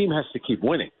 but your team has to keep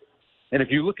winning. And if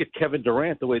you look at Kevin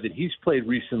Durant, the way that he's played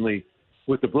recently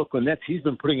with the Brooklyn Nets, he's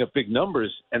been putting up big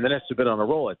numbers, and the Nets have been on a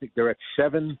roll. I think they're at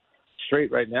 7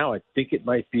 straight right now. I think it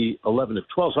might be 11 of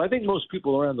 12. So I think most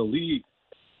people around the league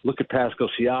look at Pascal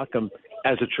Siakam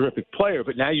as a terrific player,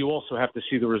 but now you also have to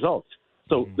see the results.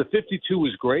 So the 52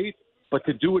 was great, but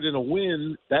to do it in a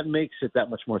win, that makes it that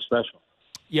much more special.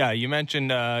 Yeah, you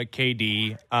mentioned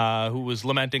KD, who was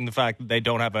lamenting the fact that they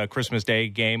don't have a Christmas Day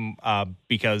game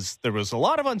because there was a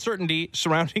lot of uncertainty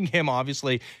surrounding him,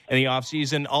 obviously, in the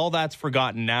offseason. All that's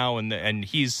forgotten now, and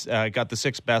he's got the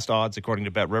 6th best odds, according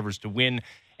to BetRivers, to win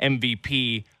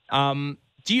MVP.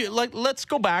 Let's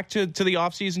go back to the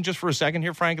offseason just for a second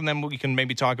here, Frank, and then we can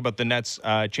maybe talk about the Nets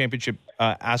championship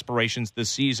aspirations this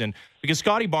season. Because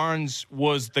Scotty Barnes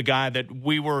was the guy that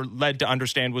we were led to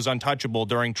understand was untouchable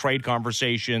during trade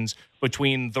conversations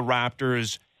between the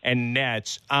Raptors and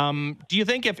Nets. Do you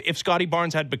think if Scotty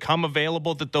Barnes had become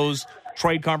available that those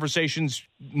trade conversations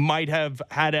might have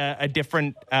had a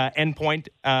different endpoint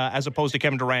as opposed to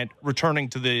Kevin Durant returning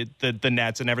to the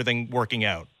Nets and everything working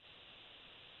out?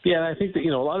 Yeah, I think that,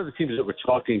 a lot of the teams that were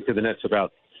talking to the Nets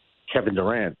about Kevin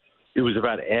Durant, it was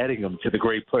about adding him to the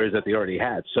great players that they already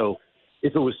had. So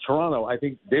if it was Toronto, I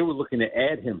think they were looking to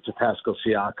add him to Pascal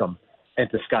Siakam and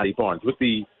to Scotty Barnes. With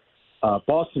the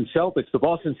Boston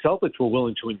Celtics were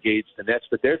willing to engage the Nets,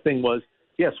 but their thing was,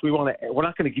 yes, we're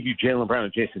not going to give you Jaylen Brown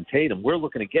and Jason Tatum. We're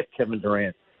looking to get Kevin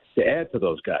Durant to add to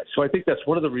those guys. So I think that's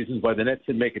one of the reasons why the Nets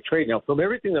didn't make a trade. Now, from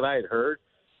everything that I had heard,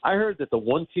 I heard that the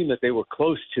one team that they were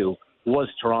close to was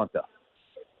Toronto.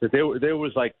 That there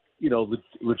was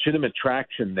legitimate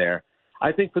traction there.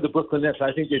 I think for the Brooklyn Nets,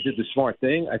 I think they did the smart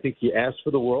thing. I think he asked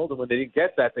for the world, and when they didn't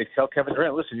get that, they tell Kevin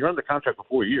Durant, listen, you're under contract for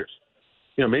 4 years.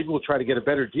 Maybe we'll try to get a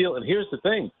better deal. And here's the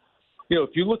thing. If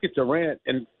you look at Durant,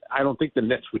 and I don't think the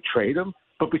Nets would trade him,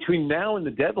 but between now and the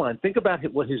deadline, think about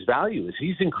what his value is.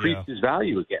 He's increased his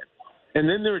value again. And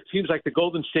then there are teams like the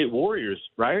Golden State Warriors,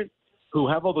 right, who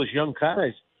have all those young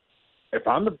guys. If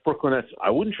I'm the Brooklyn Nets, I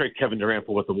wouldn't trade Kevin Durant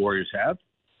for what the Warriors have.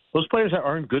 Those players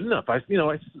aren't good enough. I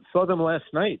saw them last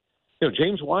night.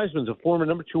 James Wiseman's a former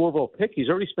number 2 overall pick. He's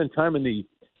already spent time in the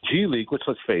G League, which,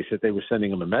 let's face it, they were sending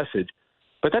him a message.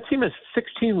 But that team has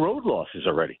 16 road losses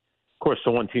already. Of course,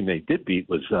 the one team they did beat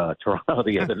was Toronto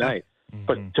the other night.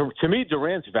 But to me,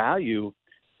 Durant's value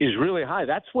is really high.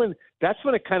 That's when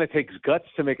it kind of takes guts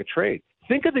to make a trade.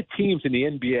 Think of the teams in the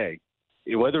NBA,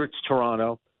 whether it's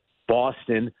Toronto,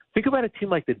 Boston. Think about a team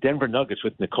like the Denver Nuggets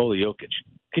with Nikola Jokic.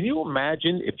 Can you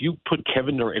imagine if you put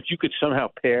if you could somehow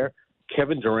pair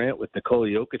Kevin Durant with Nikola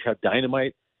Jokic, how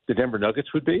dynamite the Denver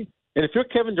Nuggets would be? And if you're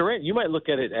Kevin Durant, you might look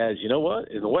at it as, you know what,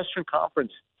 in the Western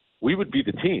Conference, we would be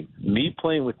the team. Me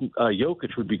playing with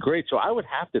Jokic would be great. So I would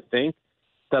have to think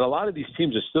that a lot of these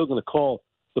teams are still going to call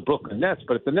the Brooklyn Nets.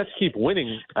 But if the Nets keep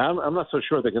winning, I'm not so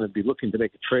sure they're going to be looking to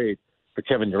make a trade for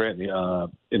Kevin Durant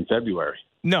in February.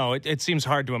 No, it seems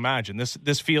hard to imagine.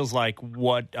 This feels like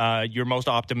what your most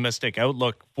optimistic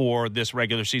outlook for this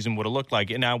regular season would have looked like.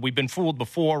 And now, we've been fooled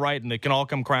before, right? And it can all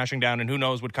come crashing down, and who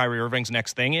knows what Kyrie Irving's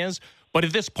next thing is. But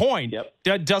at this point,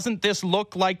 doesn't this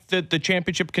look like the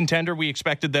championship contender we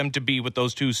expected them to be with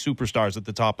those two superstars at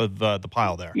the top of the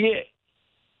pile there?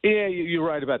 Yeah, you're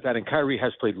right about that. And Kyrie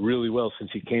has played really well since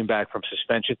he came back from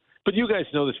suspension. But you guys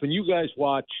know this. When you guys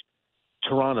watch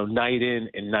Toronto night in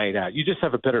and night out, you just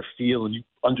have a better feel and you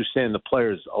understand the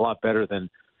players a lot better than,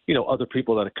 other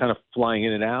people that are kind of flying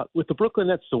in and out. With the Brooklyn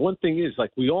Nets, the one thing is,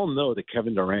 we all know that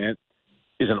Kevin Durant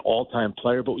is an all-time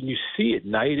player, but when you see it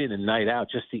night in and night out,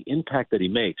 just the impact that he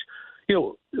makes,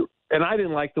 and I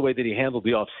didn't like the way that he handled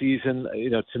the offseason.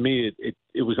 To me,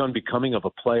 it was unbecoming of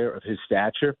a player of his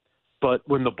stature. But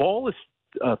when the ball is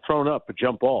thrown up, a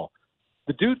jump ball,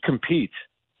 the dude competes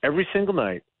every single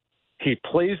night. He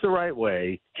plays the right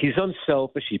way. He's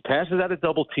unselfish. He passes out of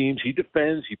double teams. He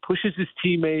defends. He pushes his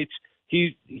teammates.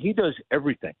 He does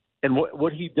everything. And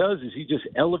what he does is he just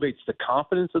elevates the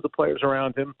confidence of the players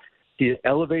around him. He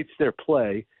elevates their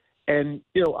play. And,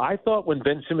 I thought when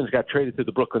Ben Simmons got traded to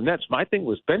the Brooklyn Nets, my thing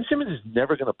was Ben Simmons is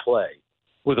never going to play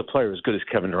with a player as good as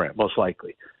Kevin Durant, most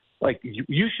likely.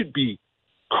 You should be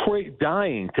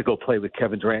dying to go play with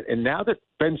Kevin Durant. And now that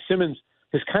Ben Simmons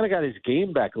has kind of got his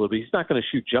game back a little bit, he's not going to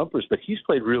shoot jumpers, but he's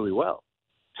played really well.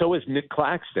 So is Nick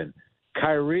Claxton,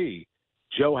 Kyrie,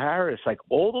 Joe Harris, like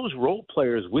all those role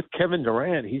players with Kevin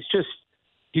Durant. He's just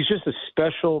a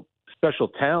special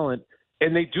talent.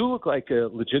 And they do look like a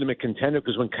legitimate contender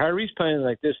because when Kyrie's playing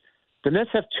like this, the Nets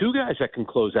have two guys that can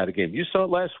close out a game. You saw it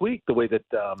last week, the way that,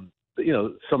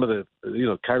 some of the,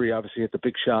 Kyrie obviously hit the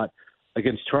big shot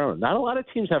against Toronto. Not a lot of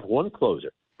teams have one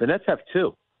closer. The Nets have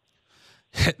two.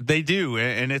 They do,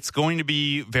 and it's going to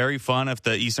be very fun if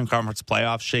the Eastern Conference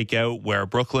playoffs shake out where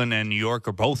Brooklyn and New York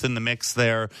are both in the mix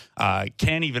there.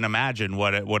 Can't even imagine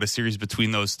what a series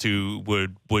between those two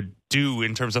would do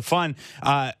in terms of fun.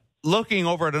 Looking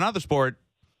over at another sport,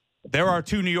 there are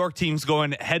two New York teams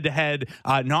going head-to-head,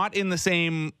 not in the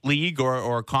same league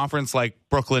or conference like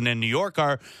Brooklyn and New York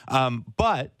are,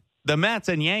 but the Mets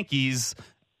and Yankees.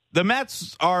 The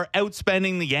Mets are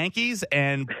outspending the Yankees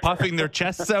and puffing their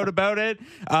chests out about it.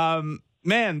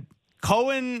 Man,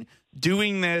 Cohen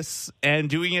doing this and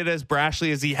doing it as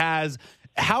brashly as he has,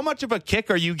 how much of a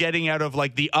kick are you getting out of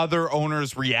like the other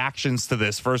owners' reactions to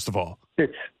this, first of all?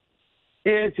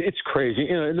 It's crazy.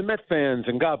 And the Met fans,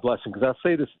 and God bless them, because I'll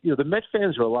say this, the Met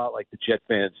fans are a lot like the Jet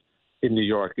fans in New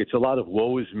York. It's a lot of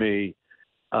woe is me.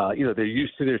 They're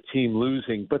used to their team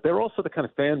losing, but they're also the kind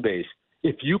of fan base.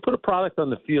 If you put a product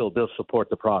on the field, they'll support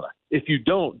the product. If you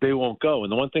don't, they won't go.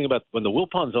 And the one thing about when the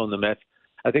Wilpons owned the Mets,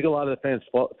 I think a lot of the fans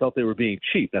felt they were being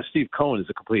cheap. Now, Steve Cohen is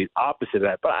the complete opposite of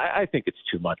that, but I think it's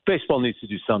too much. Baseball needs to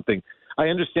do something. I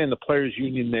understand the players'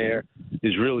 union there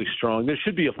is really strong. There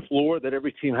should be a floor that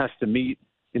every team has to meet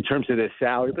in terms of their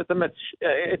salary, but the Mets,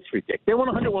 it's ridiculous. They won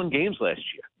 101 games last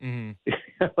year.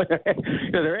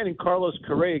 Mm-hmm. They're adding Carlos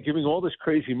Correa, giving all this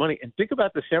crazy money. And think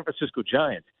about the San Francisco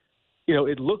Giants.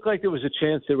 It looked like there was a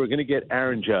chance they were going to get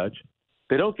Aaron Judge.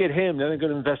 They don't get him. Then they're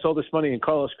going to invest all this money in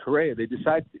Carlos Correa. They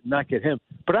decide to not get him.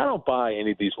 But I don't buy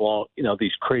any of these long,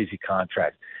 these crazy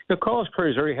contracts. Carlos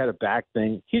Correa's already had a back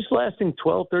thing. He's lasting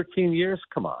 12, 13 years.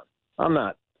 Come on. I'm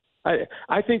not.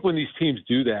 I think when these teams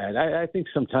do that, I think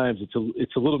sometimes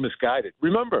it's a little misguided.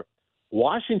 Remember,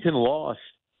 Washington lost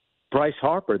Bryce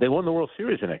Harper. They won the World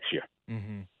Series the next year.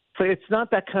 Mm-hmm. So it's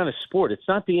not that kind of sport. It's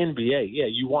not the NBA. Yeah,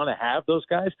 you want to have those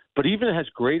guys, but even as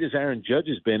great as Aaron Judge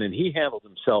has been, and he handled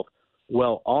himself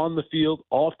well on the field,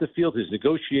 off the field, his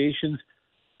negotiations,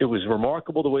 it was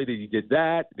remarkable the way that he did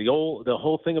that. The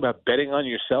whole thing about betting on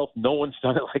yourself, no one's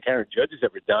done it like Aaron Judge has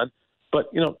ever done. But,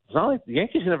 it's not like the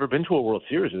Yankees have never been to a World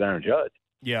Series with Aaron Judge.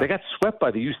 Yeah. They got swept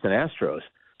by the Houston Astros.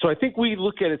 So I think we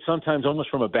look at it sometimes almost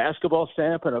from a basketball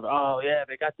standpoint of,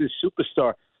 they got this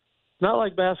superstar. Not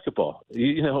like basketball.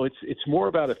 It's more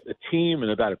about a team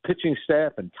and about a pitching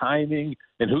staff and timing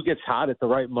and who gets hot at the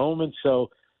right moment. So,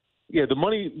 yeah, the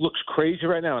money looks crazy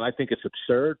right now, and I think it's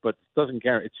absurd, but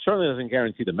it certainly doesn't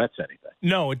guarantee the Mets anything.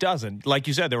 No, it doesn't. Like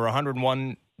you said, there were a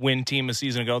 101-win team a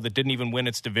season ago that didn't even win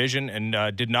its division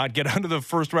and did not get out of the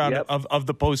first round of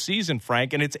the postseason,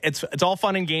 Frank. And it's all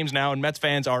fun and games now, and Mets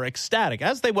fans are ecstatic,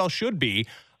 as they well should be.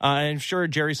 I'm sure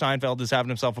Jerry Seinfeld is having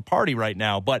himself a party right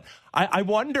now. But I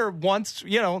wonder once,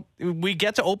 we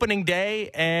get to opening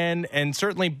day and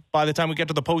certainly by the time we get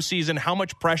to the postseason, how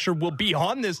much pressure will be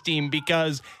on this team,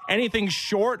 because anything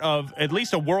short of at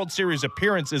least a World Series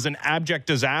appearance is an abject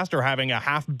disaster, having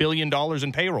 $500 million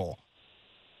in payroll.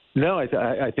 No,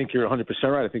 I think you're 100%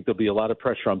 right. I think there'll be a lot of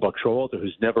pressure on Buck Showalter,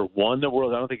 who's never won the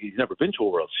World. I don't think he's never been to a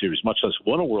World Series, much less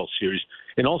won a World Series.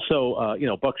 And also,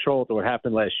 Buck Showalter, what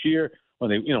happened last year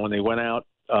when they went out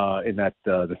in that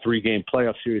the 3-game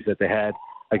playoff series that they had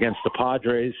against the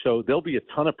Padres. So there'll be a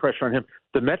ton of pressure on him.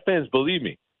 The Met fans, believe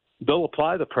me, they'll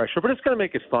apply the pressure, but it's going to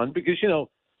make it fun because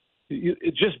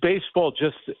just baseball,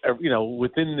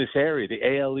 within this area,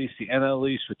 the AL East, the NL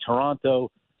East, with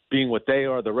Toronto being what they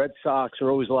are, the Red Sox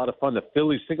are always a lot of fun. The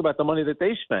Phillies, think about the money that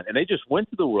they spent, and they just went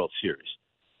to the World Series.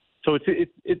 So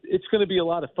it's going to be a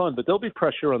lot of fun, but there'll be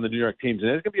pressure on the New York teams, and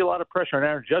there's going to be a lot of pressure on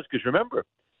Aaron Judge because remember,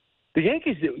 the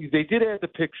Yankees, they did add the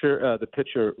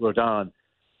pitcher Rodon,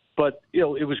 but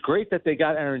it was great that they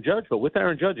got Aaron Judge. But with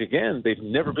Aaron Judge again, they've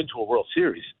never been to a World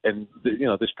Series, and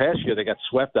this past year they got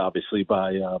swept obviously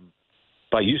by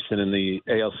Houston in the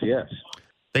ALCS.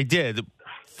 They did.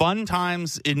 Fun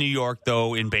times in New York,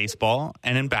 though, in baseball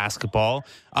and in basketball.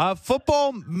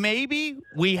 Football, maybe.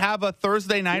 We have a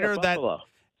Thursday nighter Buffalo.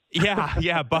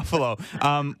 Buffalo.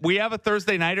 We have a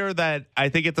Thursday nighter that I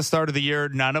think at the start of the year,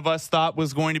 none of us thought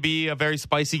was going to be a very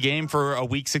spicy game for a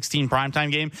Week 16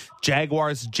 primetime game.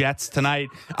 Jaguars-Jets tonight.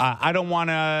 I don't want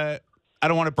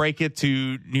to break it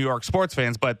to New York sports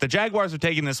fans, but the Jaguars are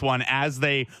taking this one as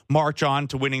they march on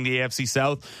to winning the AFC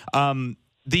South.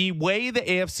 the way the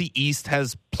AFC East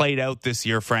has played out this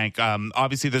year, Frank,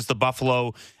 obviously there's the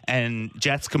Buffalo and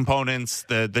Jets components,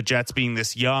 the Jets being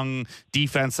this young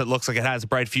defense that looks like it has a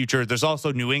bright future. There's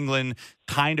also New England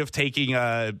kind of taking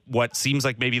what seems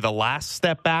like maybe the last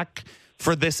step back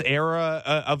for this era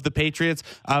of the Patriots.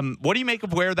 What do you make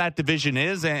of where that division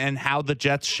is and how the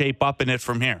Jets shape up in it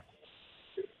from here?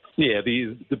 Yeah,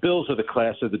 the Bills are the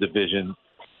class of the division.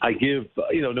 I give,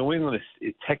 New England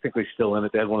is technically still in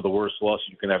it. They had one of the worst losses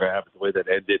you can ever have the way that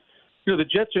ended. The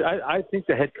Jets, I think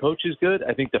the head coach is good.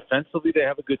 I think defensively they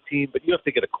have a good team, but you have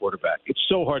to get a quarterback. It's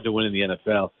so hard to win in the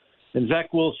NFL. And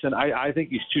Zach Wilson, I think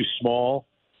he's too small.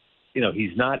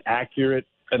 He's not accurate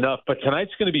enough. But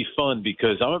tonight's going to be fun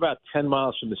because I'm about 10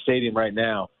 miles from the stadium right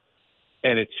now,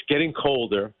 and it's getting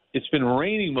colder. It's been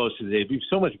raining most of the day. It'd be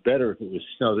so much better if it was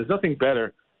snow. There's nothing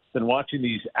better than watching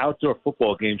these outdoor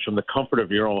football games from the comfort of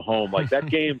your own home. Like that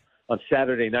game on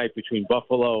Saturday night between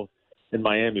Buffalo and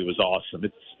Miami was awesome.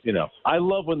 It's, I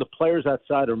love when the players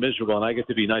outside are miserable and I get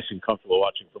to be nice and comfortable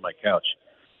watching from my couch.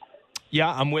 Yeah,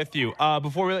 I'm with you.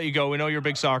 Before we let you go, we know you're a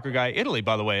big soccer guy. Italy,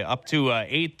 by the way, up to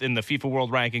 8th in the FIFA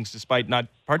World Rankings despite not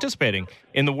participating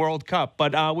in the World Cup.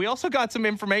 But we also got some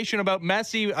information about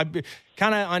Messi,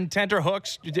 kind of on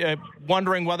tenterhooks,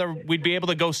 wondering whether we'd be able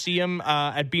to go see him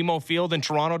at BMO Field in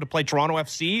Toronto to play Toronto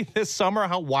FC this summer.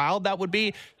 How wild that would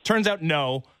be. Turns out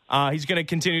no. He's going to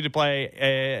continue to play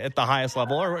at the highest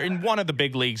level or in one of the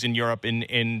big leagues in Europe,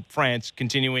 in France,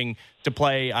 continuing to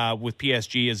play with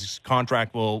PSG as his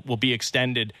contract will be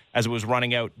extended as it was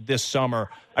running out this summer.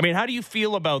 I mean, how do you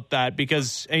feel about that?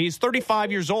 Because he's 35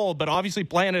 years old, but obviously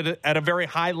playing at a very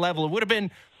high level. It would have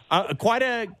been quite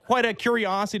a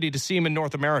curiosity to see him in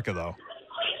North America, though.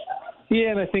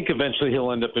 Yeah, and I think eventually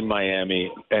he'll end up in Miami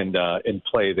and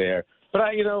play there. But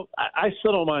I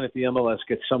still don't mind if the MLS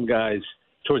gets some guys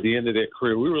toward the end of their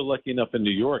career. We were lucky enough in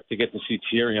New York to get to see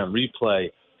Thierry on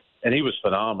replay, and he was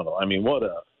phenomenal. I mean,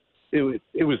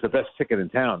 it was the best ticket in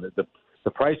town.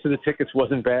 The price of the tickets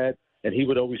wasn't bad, and he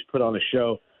would always put on a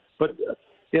show. But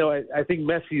I think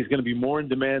Messi is going to be more in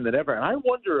demand than ever. And I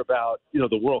wonder about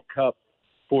the World Cup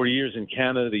 4 years in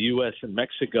Canada, the U.S., and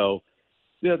Mexico.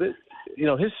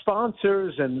 His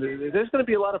sponsors, and there's going to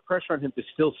be a lot of pressure on him to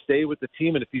still stay with the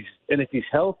team. And if he's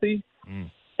healthy.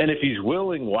 And if he's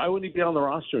willing, why wouldn't he be on the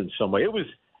roster in some way?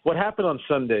 What happened on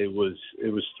Sunday was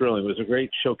thrilling. It was a great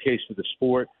showcase for the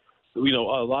sport. A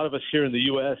lot of us here in the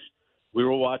U.S., we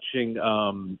were watching.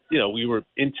 We were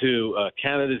into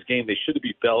Canada's game. They should have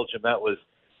beat Belgium. That was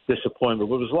disappointment.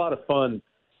 But it was a lot of fun,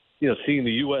 seeing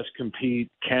the U.S.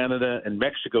 compete, Canada and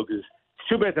Mexico. Because it's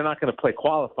too bad they're not going to play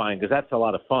qualifying because that's a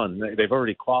lot of fun. They've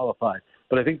already qualified.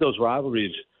 But I think those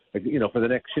rivalries, for the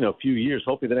next few years,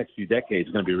 hopefully the next few decades,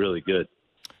 are going to be really good.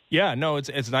 Yeah, no,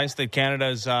 it's nice that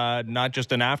Canada's not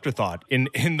just an afterthought in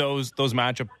those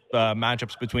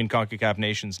matchups between CONCACAF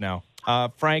nations now.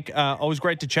 Frank, always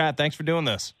great to chat. Thanks for doing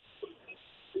this.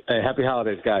 Hey, happy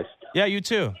holidays, guys. Yeah, you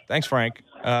too. Thanks, Frank.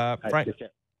 Frank.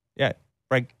 Yeah,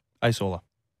 Frank Isola.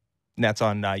 And that's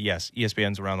on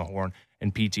ESPN's Around the Horn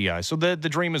and PTI. So the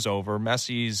dream is over.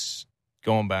 Messi's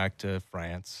going back to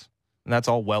France, and that's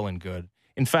all well and good.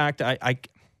 In fact,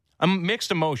 I'm mixed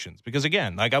emotions because,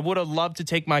 again, I would have loved to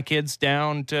take my kids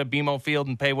down to BMO Field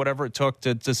and pay whatever it took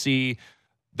to see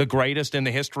the greatest in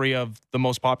the history of the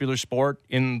most popular sport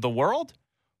in the world.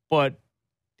 But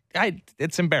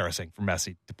it's embarrassing for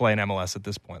Messi to play in MLS at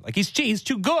this point. Like, he's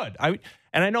too good.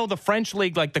 And I know the French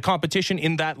league, like the competition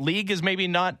in that league is maybe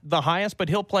not the highest, but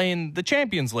he'll play in the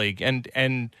Champions League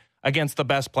and against the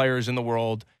best players in the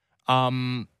world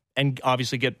and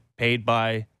obviously get paid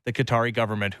by the Qatari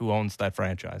government who owns that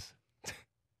franchise.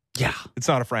 Yeah. It's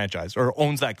not a franchise or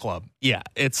owns that club. Yeah.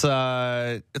 It's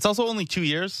also only 2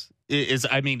 years.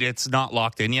 It's not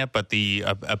locked in yet, but the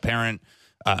apparent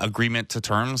agreement to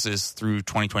terms is through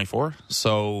 2024.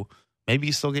 So maybe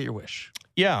you still get your wish.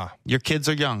 Yeah. Your kids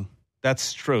are young.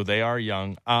 That's true. They are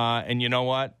young. And you know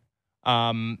what?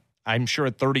 I'm sure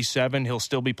at 37, he'll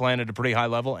still be playing at a pretty high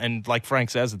level. And like Frank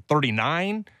says, at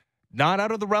 39, not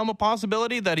out of the realm of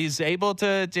possibility that he's able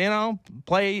to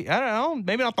play, I don't know,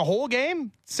 maybe not the whole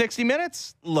game, 60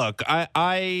 minutes. Look,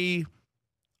 I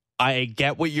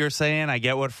get what you're saying. I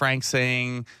get what Frank's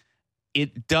saying.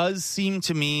 It does seem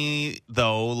to me,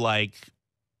 though, like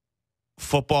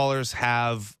footballers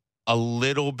have a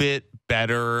little bit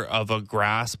better of a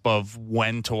grasp of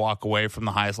when to walk away from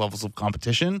the highest levels of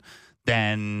competition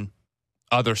than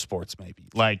other sports, maybe.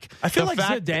 Like, I feel like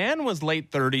Zidane was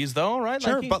late 30s, though, right?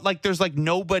 Sure, but there's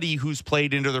nobody who's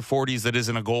played into their 40s that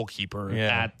isn't a goalkeeper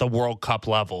at the World Cup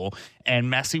level.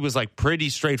 And Messi was pretty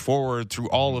straightforward through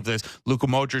all of this. Luka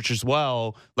Modric as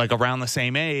well, around the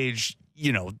same age.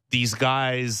 these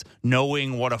guys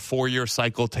knowing what a 4-year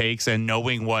cycle takes and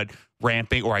knowing what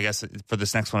ramping, or I guess for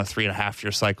this next one, a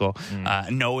 3.5-year cycle,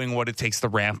 knowing what it takes to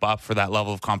ramp up for that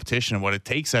level of competition and what it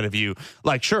takes out of you.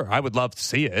 Like, sure, I would love to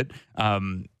see it.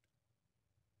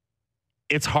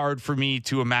 It's hard for me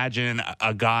to imagine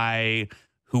a guy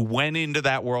who went into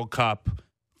that World Cup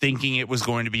thinking it was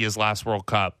going to be his last World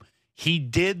Cup. He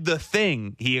did the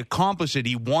thing. He accomplished it.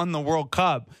 He won the World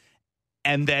Cup.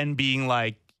 And then being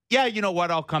like, yeah, you know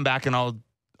what? I'll come back and I'll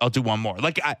do one more.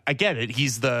 Like, I get it.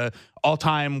 He's the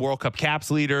all-time World Cup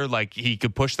caps leader. Like, he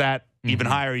could push that even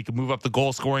higher. He could move up the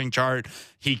goal-scoring chart.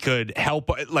 He could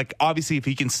help. Like, obviously, if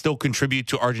he can still contribute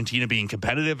to Argentina being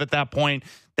competitive at that point,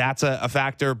 that's a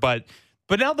factor. But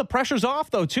now the pressure's off,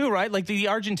 though, too, right? Like, the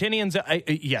Argentinians,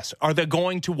 yes, are they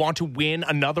going to want to win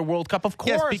another World Cup? Of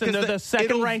course, yes, because and they're the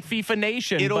second-ranked FIFA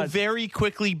nation. It'll very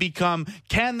quickly become,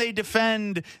 can they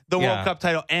defend the World Cup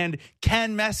title? And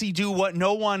can Messi do what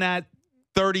no one at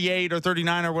 38 or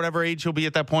 39 or whatever age he'll be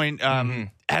at that point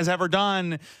has ever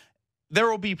done? There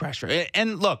will be pressure.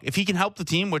 And look, if he can help the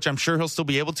team, which I'm sure he'll still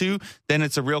be able to, then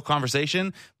it's a real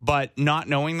conversation. But not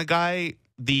knowing the guy,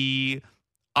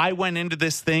 I went into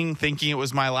this thing thinking it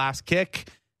was my last kick.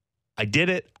 I did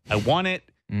it. I won it.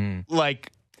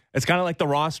 Like, it's kind of like the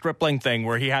Ross Stripling thing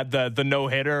where he had the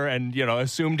no-hitter and,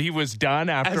 assumed he was done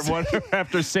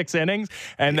after 6 innings.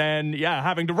 And then,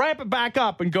 having to ramp it back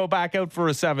up and go back out for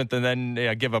a 7th and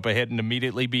then give up a hit and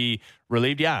immediately be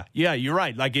relieved. Yeah, you're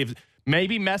right. Like, if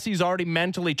maybe Messi's already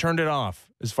mentally turned it off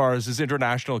as far as his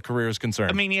international career is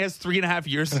concerned. I mean, he has 3.5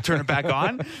 years to turn it back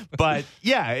on. But,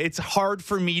 it's hard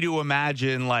for me to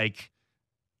imagine, like,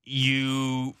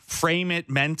 you frame it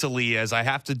mentally as I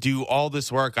have to do all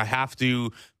this work. I have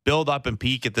to build up and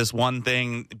peak at this one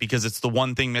thing because it's the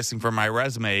one thing missing from my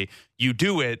resume. You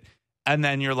do it, and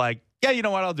then you're like, yeah, you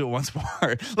know what? I'll do it once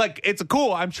more. Like, it's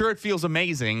cool. I'm sure it feels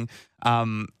amazing.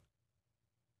 I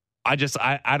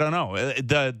don't know.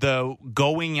 The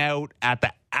going out at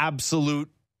the absolute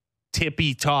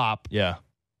tippy top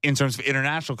in terms of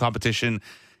international competition,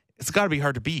 it's got to be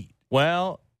hard to beat.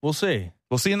 Well, we'll see.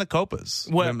 We'll see in the Copas.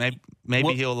 Well,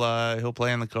 maybe he'll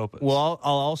play in the Copas. Well,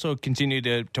 I'll also continue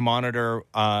to monitor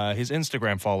his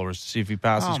Instagram followers to see if he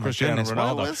passes Cristiano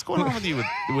Ronaldo. What's going on with you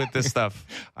with this stuff?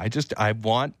 I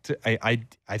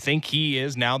think he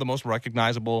is now the most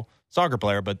recognizable soccer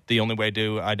player, but the only way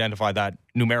to identify that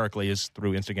numerically is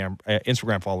through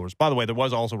Instagram followers. By the way, there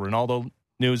was also Ronaldo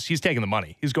news. He's taking the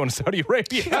money. He's going to Saudi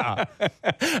Arabia.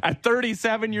 At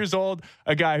 37 years old,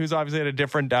 a guy who's obviously at a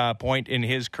different point in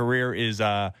his career is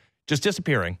just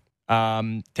disappearing.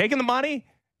 Taking the money,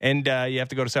 and you have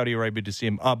to go to Saudi Arabia to see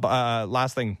him.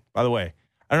 Last thing, by the way,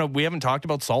 I don't know, we haven't talked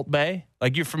about Salt Bae.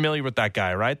 Like, you're familiar with that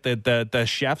guy, right? The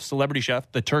chef, celebrity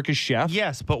chef, the Turkish chef.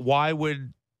 Yes, but why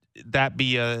would that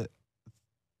be a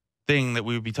thing that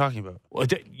we would be talking about? Well,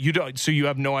 you don't. So you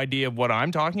have no idea what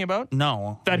I'm talking about?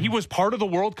 No. That he was part of the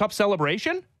World Cup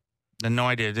celebration? No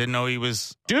idea. Didn't know he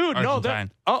was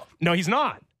Argentine. No, he's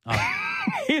not. Oh.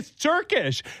 He's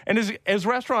Turkish, and his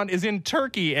restaurant is in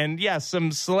Turkey. And yes,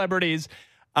 some celebrities,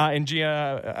 and the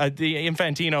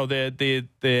Infantino,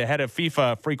 the head of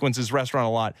FIFA, frequents his restaurant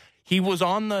a lot. He was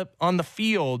on the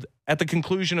field at the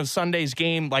conclusion of Sunday's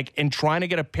game, like, and trying to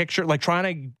get a picture, like trying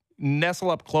to nestle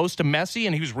up close to Messi,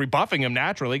 and he was rebuffing him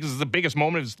naturally because it's the biggest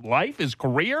moment of his life, his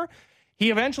career.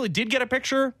 He eventually did get a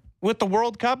picture with the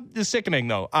World Cup. It's sickening,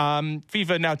 though.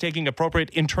 FIFA now taking appropriate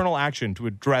internal action to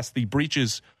address the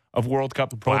breaches of World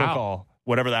Cup protocol,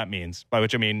 whatever that means, by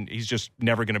which I mean he's just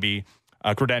never going to be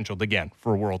credentialed again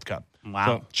for a World Cup. Wow.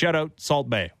 So, shout out Salt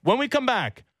Bae. When we come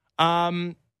back,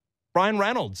 Ryan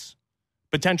Reynolds,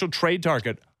 potential trade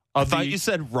target. I thought you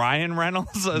said Ryan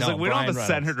Reynolds. I was like, we don't have a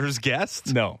Senator's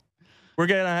guest. No. We're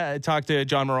going to talk to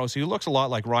John Morosi, who looks a lot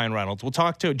like Ryan Reynolds. We'll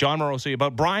talk to John Morosi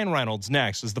about Brian Reynolds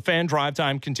next as the Fan Drive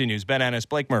Time continues. Ben Ennis,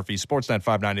 Blake Murphy, Sportsnet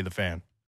 590 The Fan.